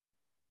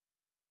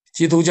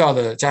基督教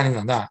的家庭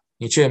长大，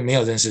你却没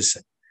有认识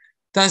神。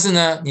但是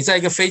呢，你在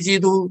一个非基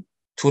督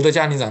徒的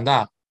家庭长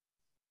大，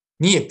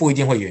你也不一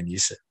定会远离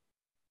神。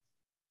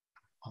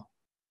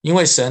因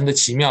为神的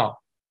奇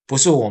妙不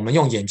是我们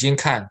用眼睛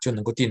看就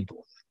能够定夺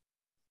的。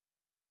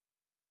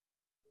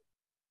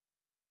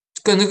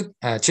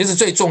其实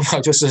最重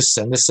要就是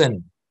神的圣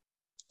灵，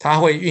他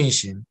会运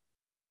行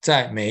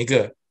在每一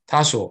个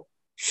他所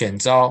选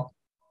召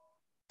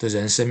的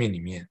人生命里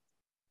面。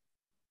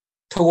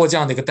透过这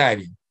样的一个带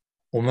领，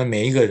我们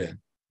每一个人，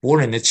无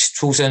论你的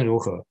出身如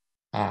何，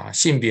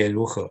性别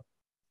如何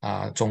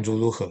种族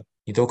如何，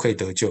你都可以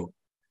得救，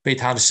被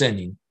他的圣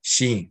灵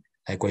吸引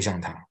来归向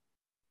他。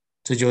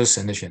这就是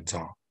神的选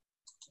召。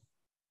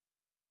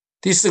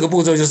第4个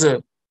步骤就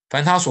是，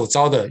凡他所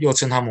召的，又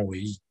称他们为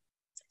义。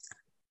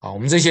我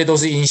们这些都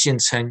是因信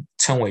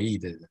称为义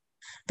的人，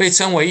被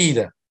称为义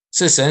的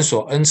是神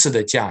所恩赐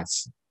的价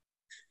值。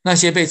那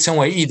些被称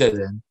为义的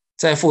人，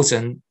在父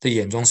神的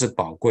眼中是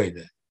宝贵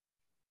的，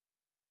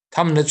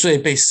他们的罪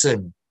被赦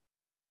免、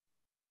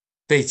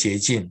被洁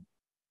净，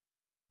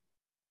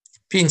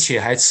并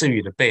且还赐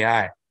予了被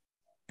爱、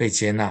被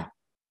接纳、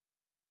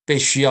被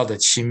需要的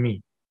亲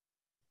密。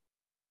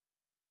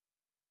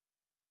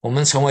我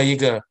们成为一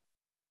个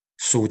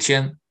属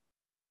天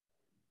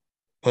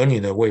儿女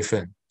的位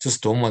分，这是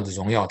多么的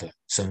荣耀的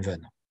身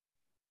份。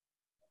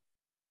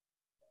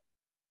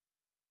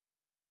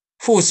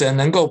父神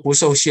能够不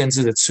受限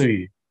制的赐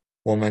予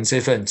我们这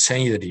份称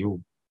义的礼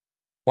物，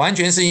完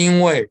全是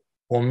因为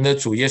我们的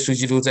主耶稣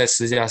基督在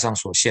十字架上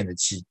所献的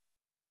祭，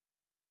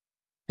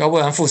要不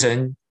然父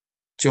神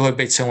就会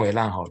被称为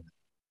烂好人。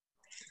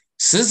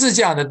十字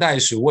架的代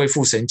赎为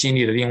父神建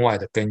立了另外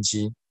的根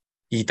基，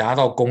以达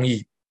到公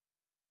义。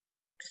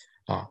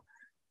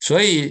所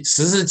以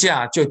十字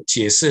架就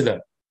解释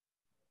了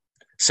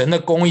神的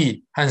公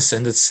义和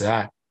神的慈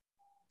爱。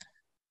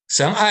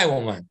神爱我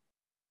们，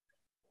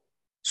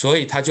所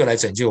以他就来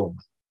拯救我们。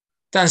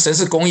但神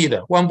是公义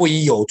的，万不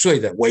以有罪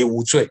的为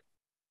无罪。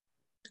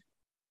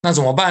那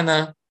怎么办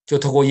呢？就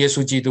透过耶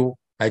稣基督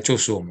来救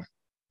赎我们。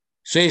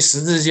所以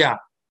十字架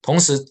同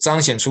时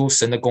彰显出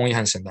神的公义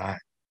和神的爱。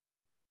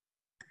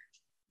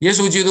耶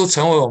稣基督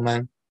成为我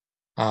们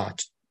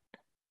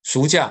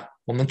赎价，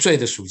我们罪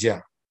的赎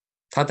价，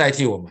他代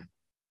替我们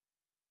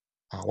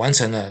完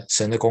成了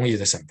神的公义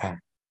的审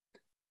判。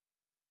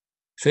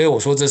所以我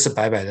说这是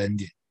白白的恩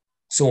典，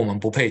是我们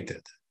不配得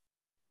的。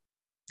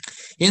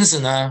因此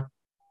呢，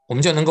我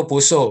们就能够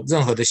不受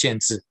任何的限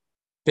制，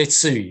被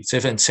赐予这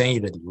份称义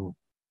的礼物，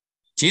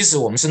即使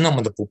我们是那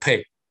么的不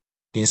配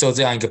领受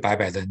这样一个白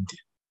白的恩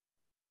典。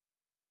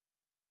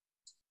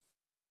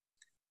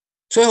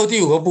最后第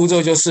5个步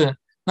骤就是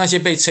那些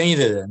被称义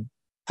的人，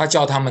他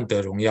叫他们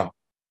得荣耀。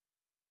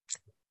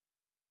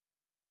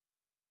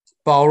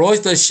保罗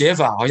的写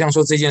法好像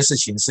说这件事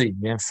情是里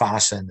面发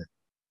生的，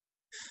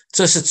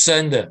这是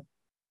真的，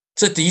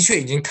这的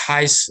确已经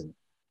开始了。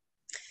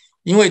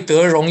因为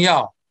得荣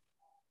耀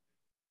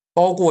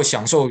包括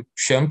享受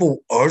全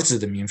部儿子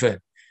的名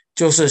分，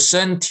就是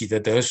身体的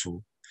得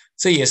赎，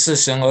这也是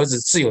神儿子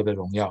自由的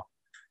荣耀。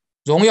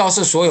荣耀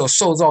是所有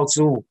受造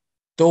之物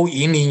都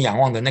引领仰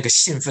望的那个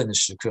兴奋的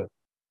时刻，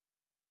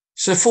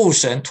是父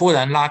神突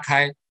然拉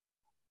开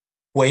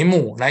帷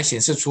幕来显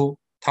示出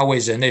他为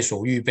人类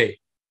所预备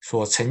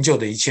所成就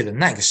的一切的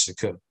那个时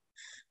刻。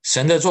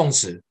神的众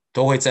子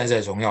都会站在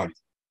荣耀里，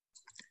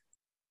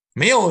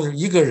没有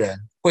一个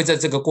人会在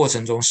这个过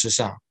程中失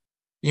丧，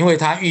因为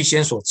他预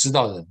先所知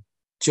道的人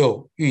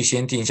就预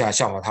先定下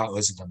效法他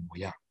儿子的模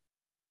样。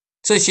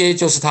这些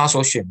就是他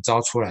所选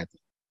召出来的，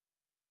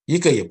一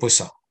个也不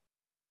少。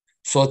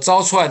所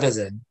召出来的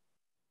人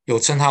有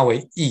称他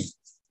为义，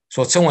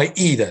所称为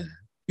义的人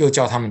又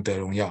叫他们得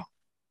荣耀。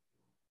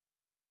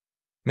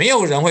没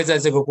有人会在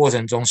这个过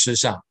程中失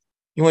丧，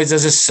因为这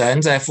是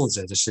神在负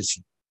责的事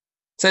情。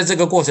在这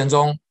个过程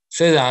中，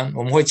虽然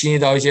我们会经历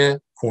到一些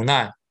苦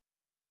难，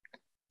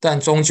但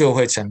终究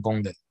会成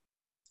功的，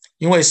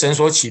因为神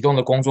所启动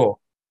的工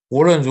作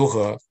无论如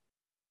何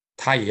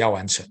他也要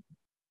完成。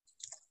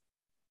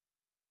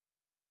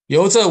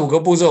由这5个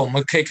步骤我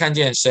们可以看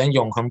见神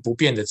永恒不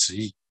变的旨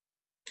意。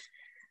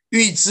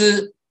预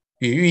知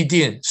与预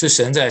定是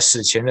神在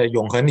史前的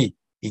永恒里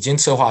已经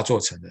策划做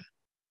成的，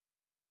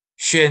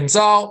选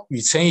召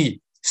与称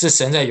义是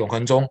神在永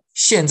恒中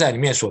现在里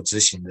面所执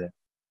行的，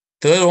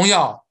得荣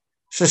耀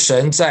是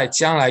神在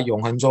将来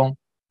永恒中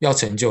要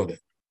成就的。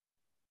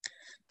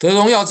得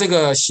荣耀这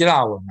个希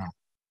腊文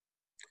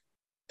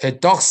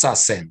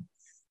edoxasen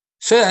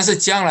虽然是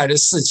将来的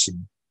事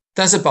情，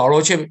但是保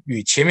罗却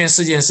与前面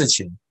4件事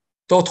情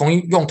都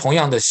用同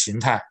样的形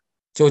态，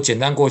就简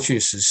单过去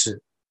时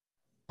事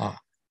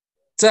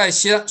在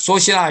说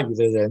希腊语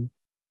的人，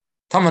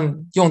他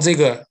们用这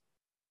个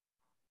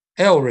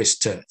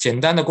aorist 简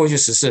单的过去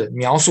时事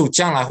描述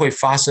将来会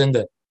发生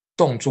的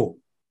动作，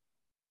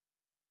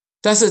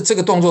但是这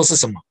个动作是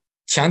什么？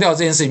强调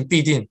这件事情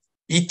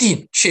一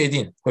定确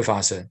定会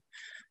发生。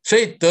所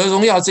以得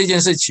荣耀这件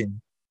事情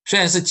虽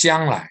然是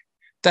将来，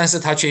但是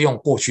他却用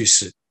过去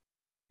式，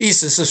意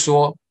思是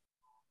说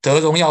得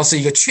荣耀是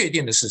一个确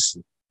定的事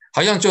实，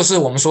好像就是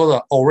我们说的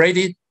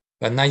already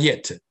but not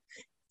yet，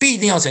 必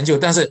定要成就，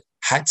但是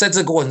还在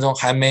这个过程中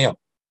还没有。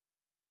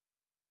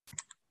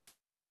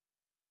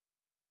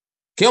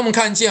给我们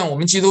看见我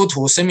们基督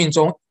徒生命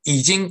中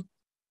已经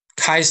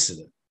开始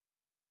了，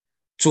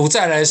主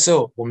再来的时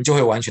候我们就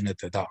会完全的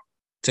得到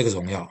这个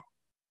荣耀。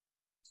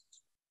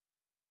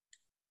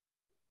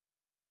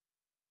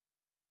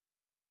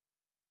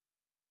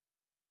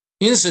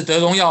因此得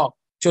荣耀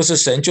就是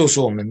神救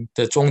赎我们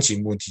的终极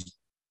目的。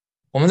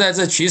我们在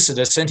这取死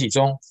的身体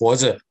中活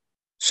着，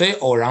虽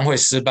偶然会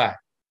失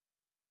败，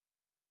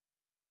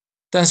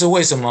但是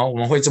为什么我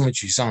们会这么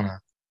沮丧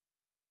呢？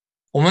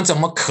我们怎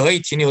么可以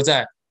停留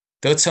在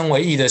得称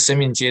为义的生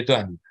命阶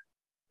段里？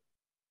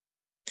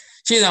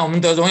既然我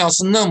们得荣耀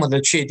是那么的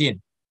确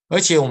定，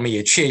而且我们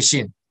也确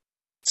信，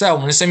在我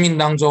们的生命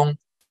当中，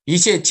一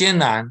切艰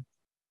难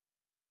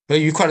和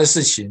愉快的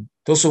事情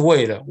都是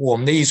为了我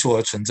们的益处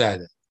而存在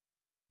的。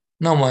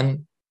那我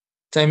们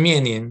在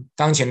面临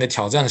当前的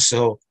挑战的时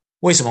候，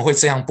为什么会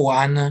这样不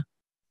安呢？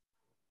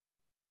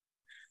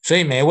所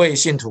以每一位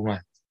信徒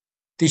们、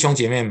弟兄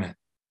姐妹们，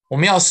我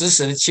们要时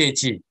时的切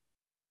记，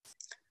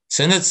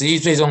神的旨意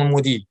最终的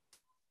目的，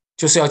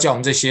就是要叫我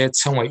们这些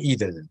称为义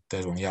的人得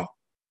荣耀。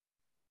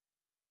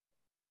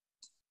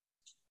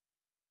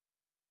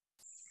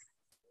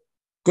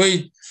各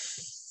位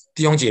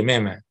弟兄姐妹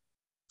们，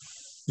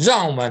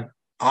让我们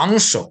昂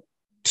首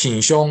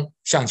挺胸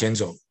向前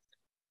走，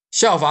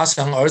效法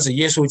神儿子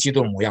耶稣基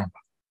督的模样吧。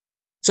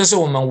这是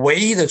我们唯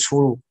一的出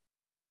路。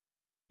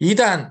一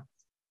旦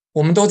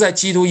我们都在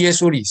基督耶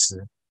稣里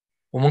时，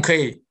我们可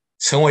以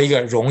成为一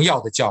个荣耀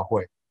的教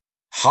会，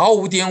毫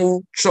无玷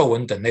污、皱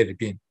纹等类的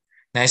病，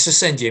乃是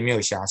圣洁没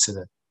有瑕疵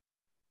的。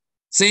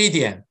这一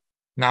点，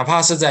哪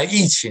怕是在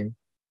疫情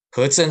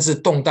和政治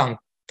动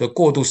荡的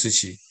过渡时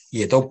期，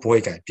也都不会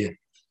改变。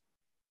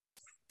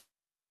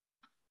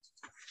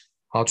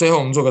好，最后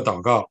我们做个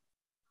祷告。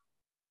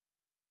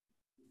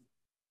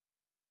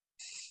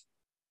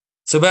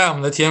慈悲爱我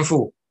们的天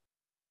父，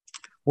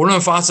无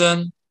论发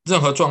生任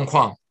何状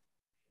况，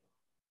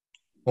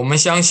我们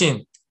相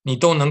信你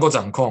都能够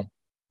掌控，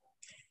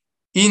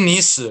因你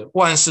使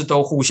万事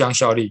都互相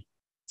效力，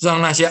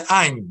让那些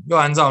爱你又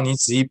按照你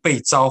旨意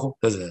被召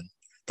的人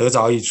得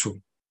着益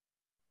处。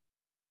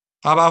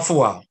阿爸父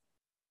啊，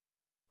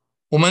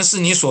我们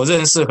是你所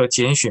认识和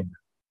拣选的，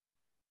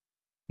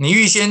你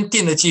预先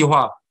定的计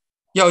划，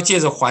要借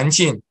着环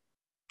境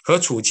和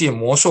处境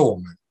磨塑我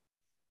们，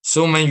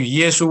使我们与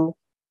耶稣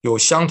有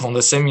相同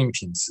的生命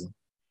品质，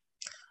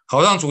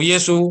好让主耶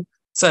稣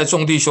在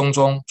众弟兄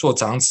中做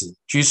长子，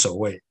居首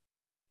位。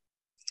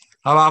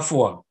阿爸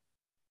父啊，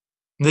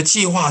你的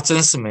计划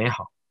真是美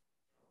好，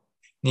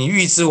你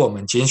预知我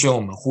们，拣选我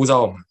们，呼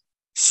召我们，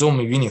使我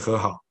们与你和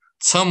好，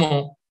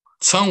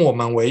称我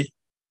们为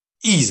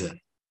义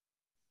人，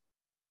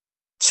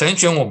成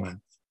全我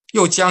们，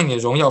又将你的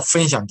荣耀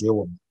分享给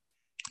我们。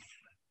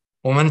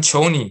我们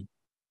求你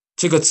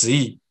这个旨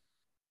意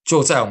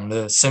就在我们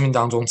的生命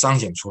当中彰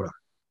显出来，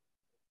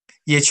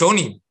也求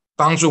你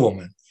帮助我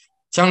们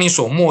将你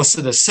所默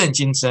示的圣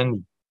经真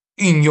理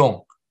运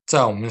用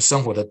在我们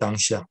生活的当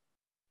下，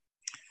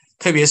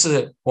特别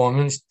是我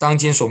们当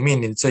今所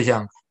面临的这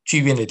项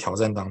巨变的挑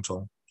战当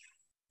中，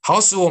好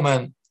使我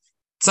们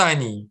在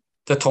你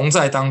的同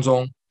在当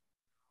中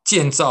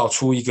建造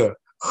出一个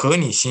合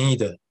你心意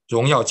的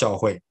荣耀教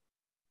会。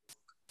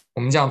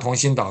我们这样同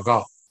心祷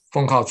告，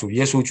奉靠主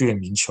耶稣基督的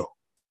名求，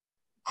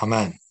阿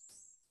们。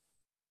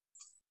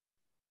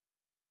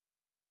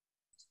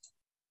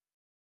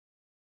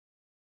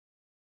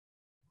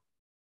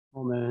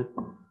我们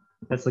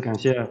再次感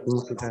谢福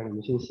牧师带给我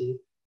们信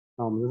息。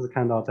那我们就是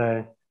看到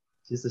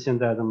即使现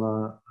在这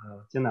么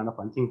艰难的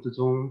环境之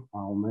中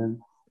啊，我们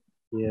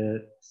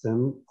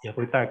神也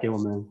会带给我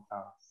们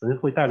神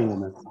会带领我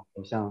们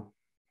走向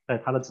在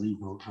他的旨意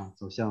中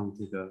走向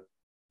这个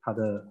他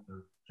的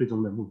最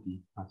终的目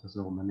的就是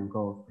我们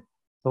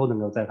都能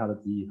够在他的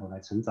旨意里头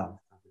来成长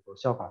能够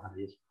效法他的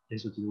耶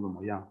稣基督的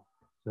模样，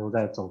最后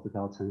再走这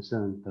条成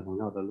圣的荣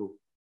耀的路。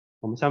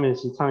我们下面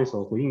是唱一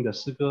首回应的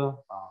诗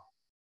歌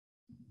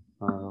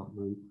我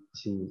们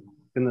请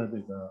跟着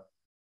这个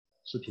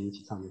视频一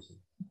起唱就行。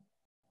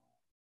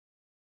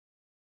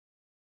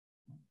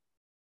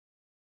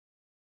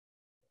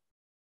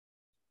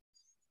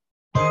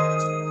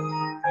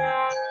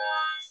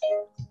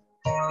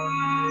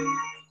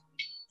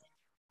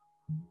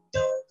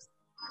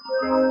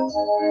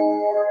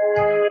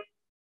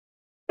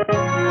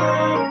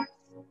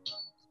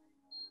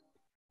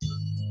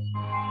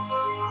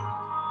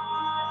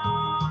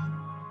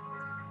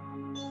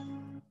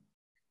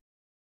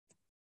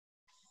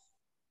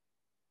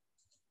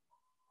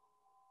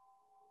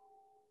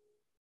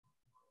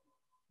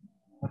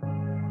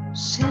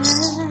神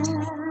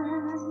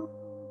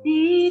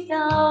的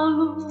道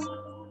路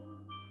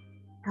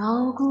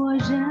高过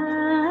人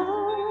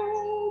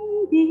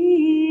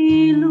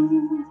的路，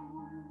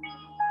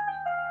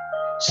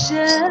神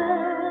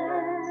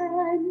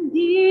的意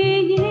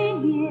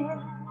念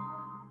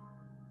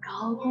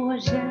高过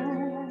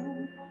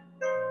人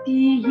的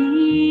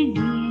意念。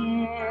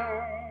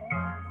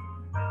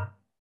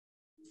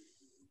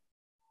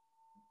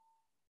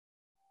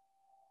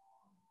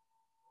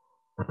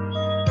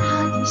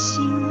他的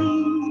心里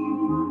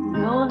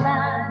有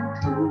蓝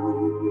图，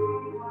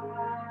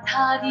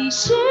他的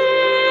时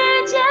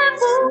间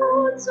不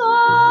错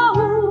误，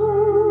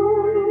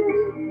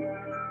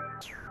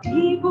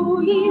一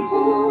步一步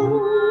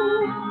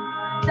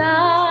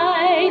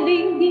带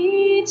领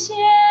你前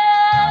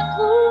途。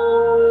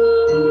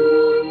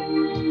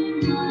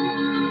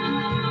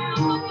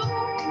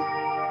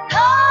他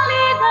立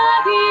他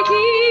的根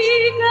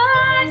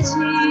基，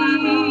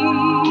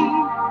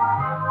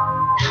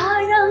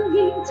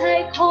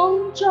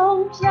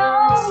中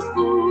漂浮，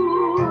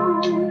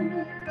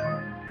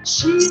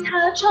是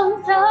他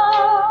创造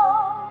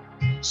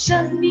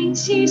生命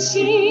气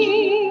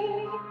息，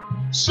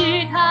是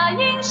他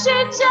饮食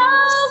照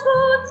顾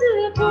自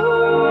负，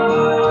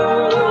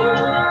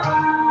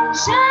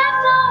神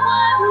造万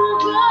物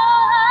和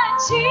爱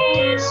气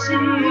息，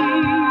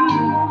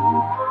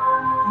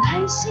耐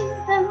心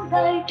等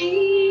待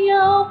必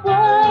要欢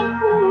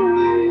呼。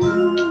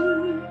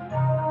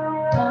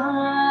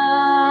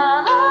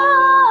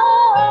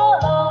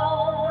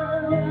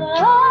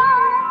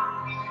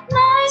耐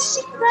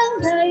心等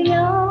待要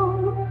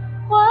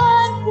欢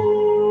呼。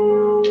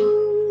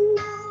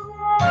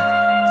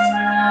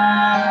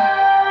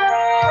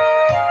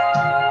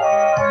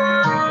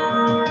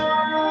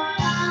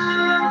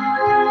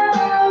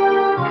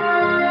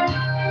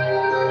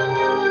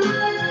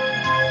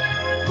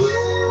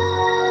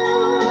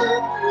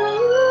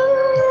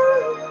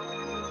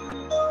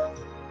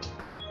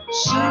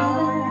神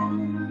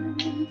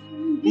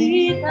的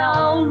道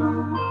路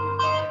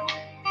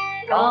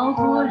高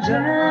过人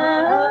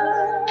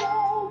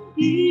的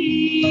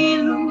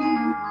路，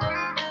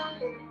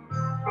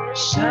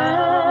神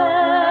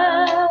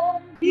的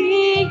意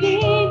念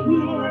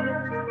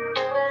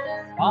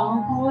高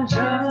过人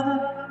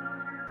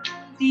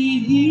的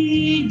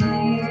意念，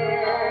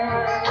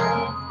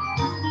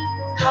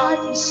他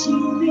的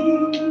心里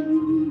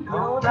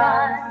有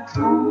蓝图，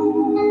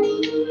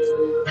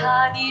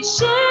他的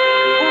世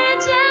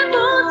界不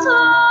错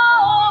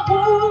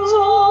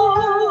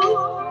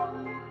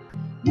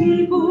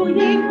一步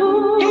一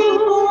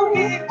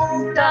步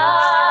带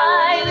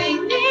领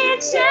你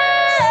前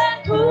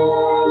途，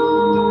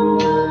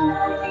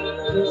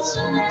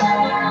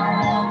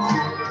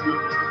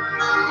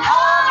他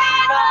力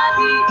大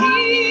地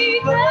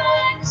的根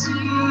基，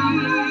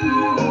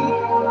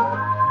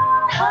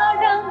他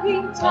让云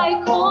在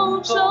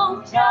空中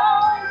漂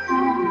浮，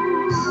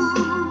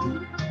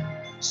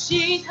是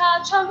他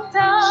创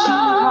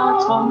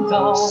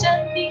造生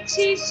命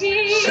气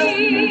息，是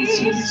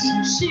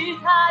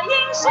他饮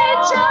食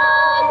照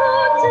顾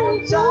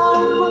自负，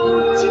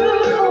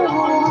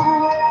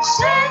神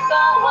造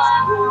万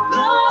物和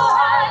爱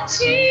气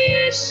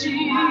息，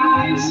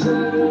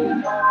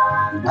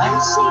耐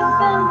心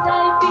等待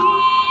必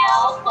要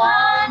欢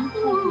呼。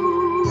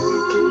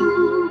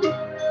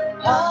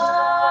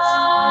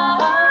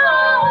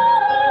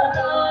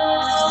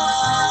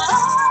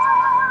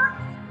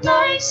耐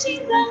心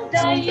等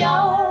待要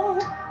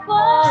欢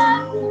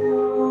呼。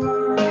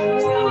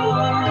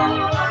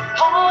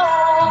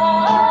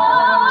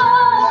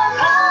他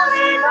力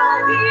大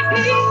地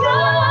的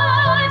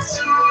起，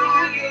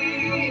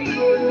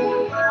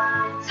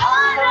他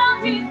让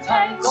云在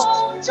空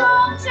中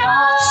漂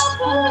浮，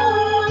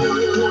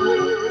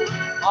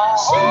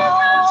是他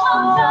创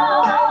造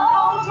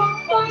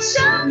生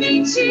命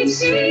气息，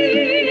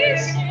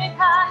是他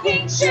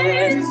饮食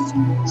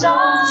照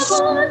顾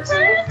自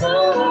负，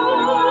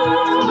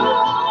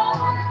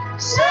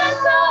神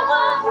造万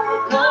物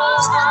和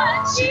爱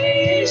气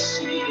息，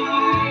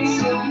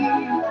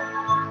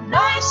耐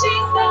心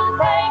等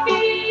待必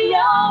要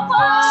欢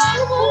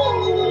呼。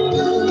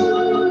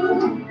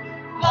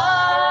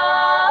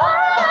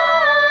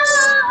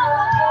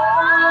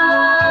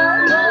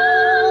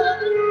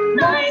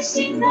耐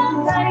心等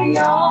待要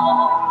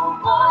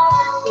欢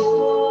呼。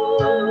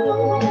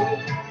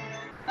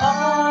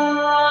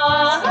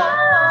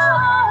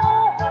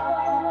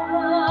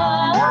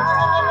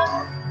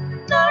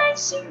耐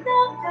心等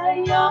待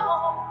要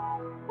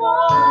欢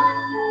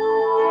呼。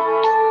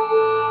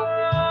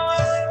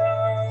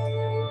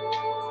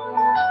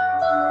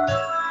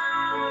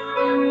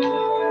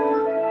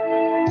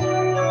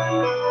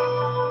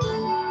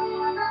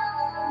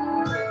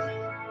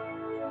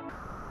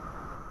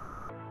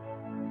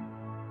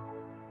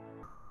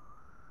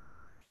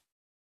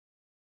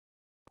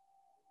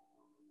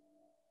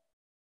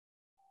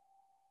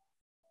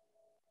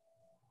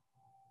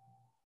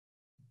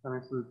下面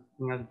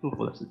应该是祝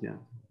福的时间，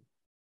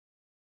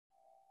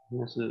应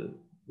该是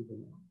这个。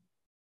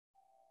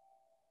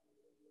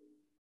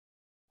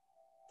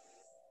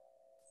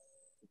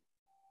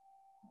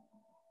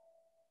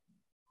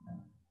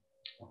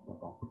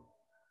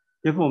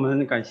天父，我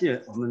们感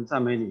谢，我们赞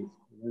美你。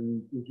我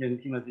们今天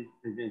听了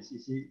这件信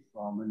息，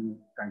我们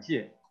感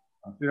谢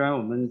虽然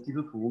我们基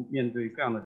督徒面对各样的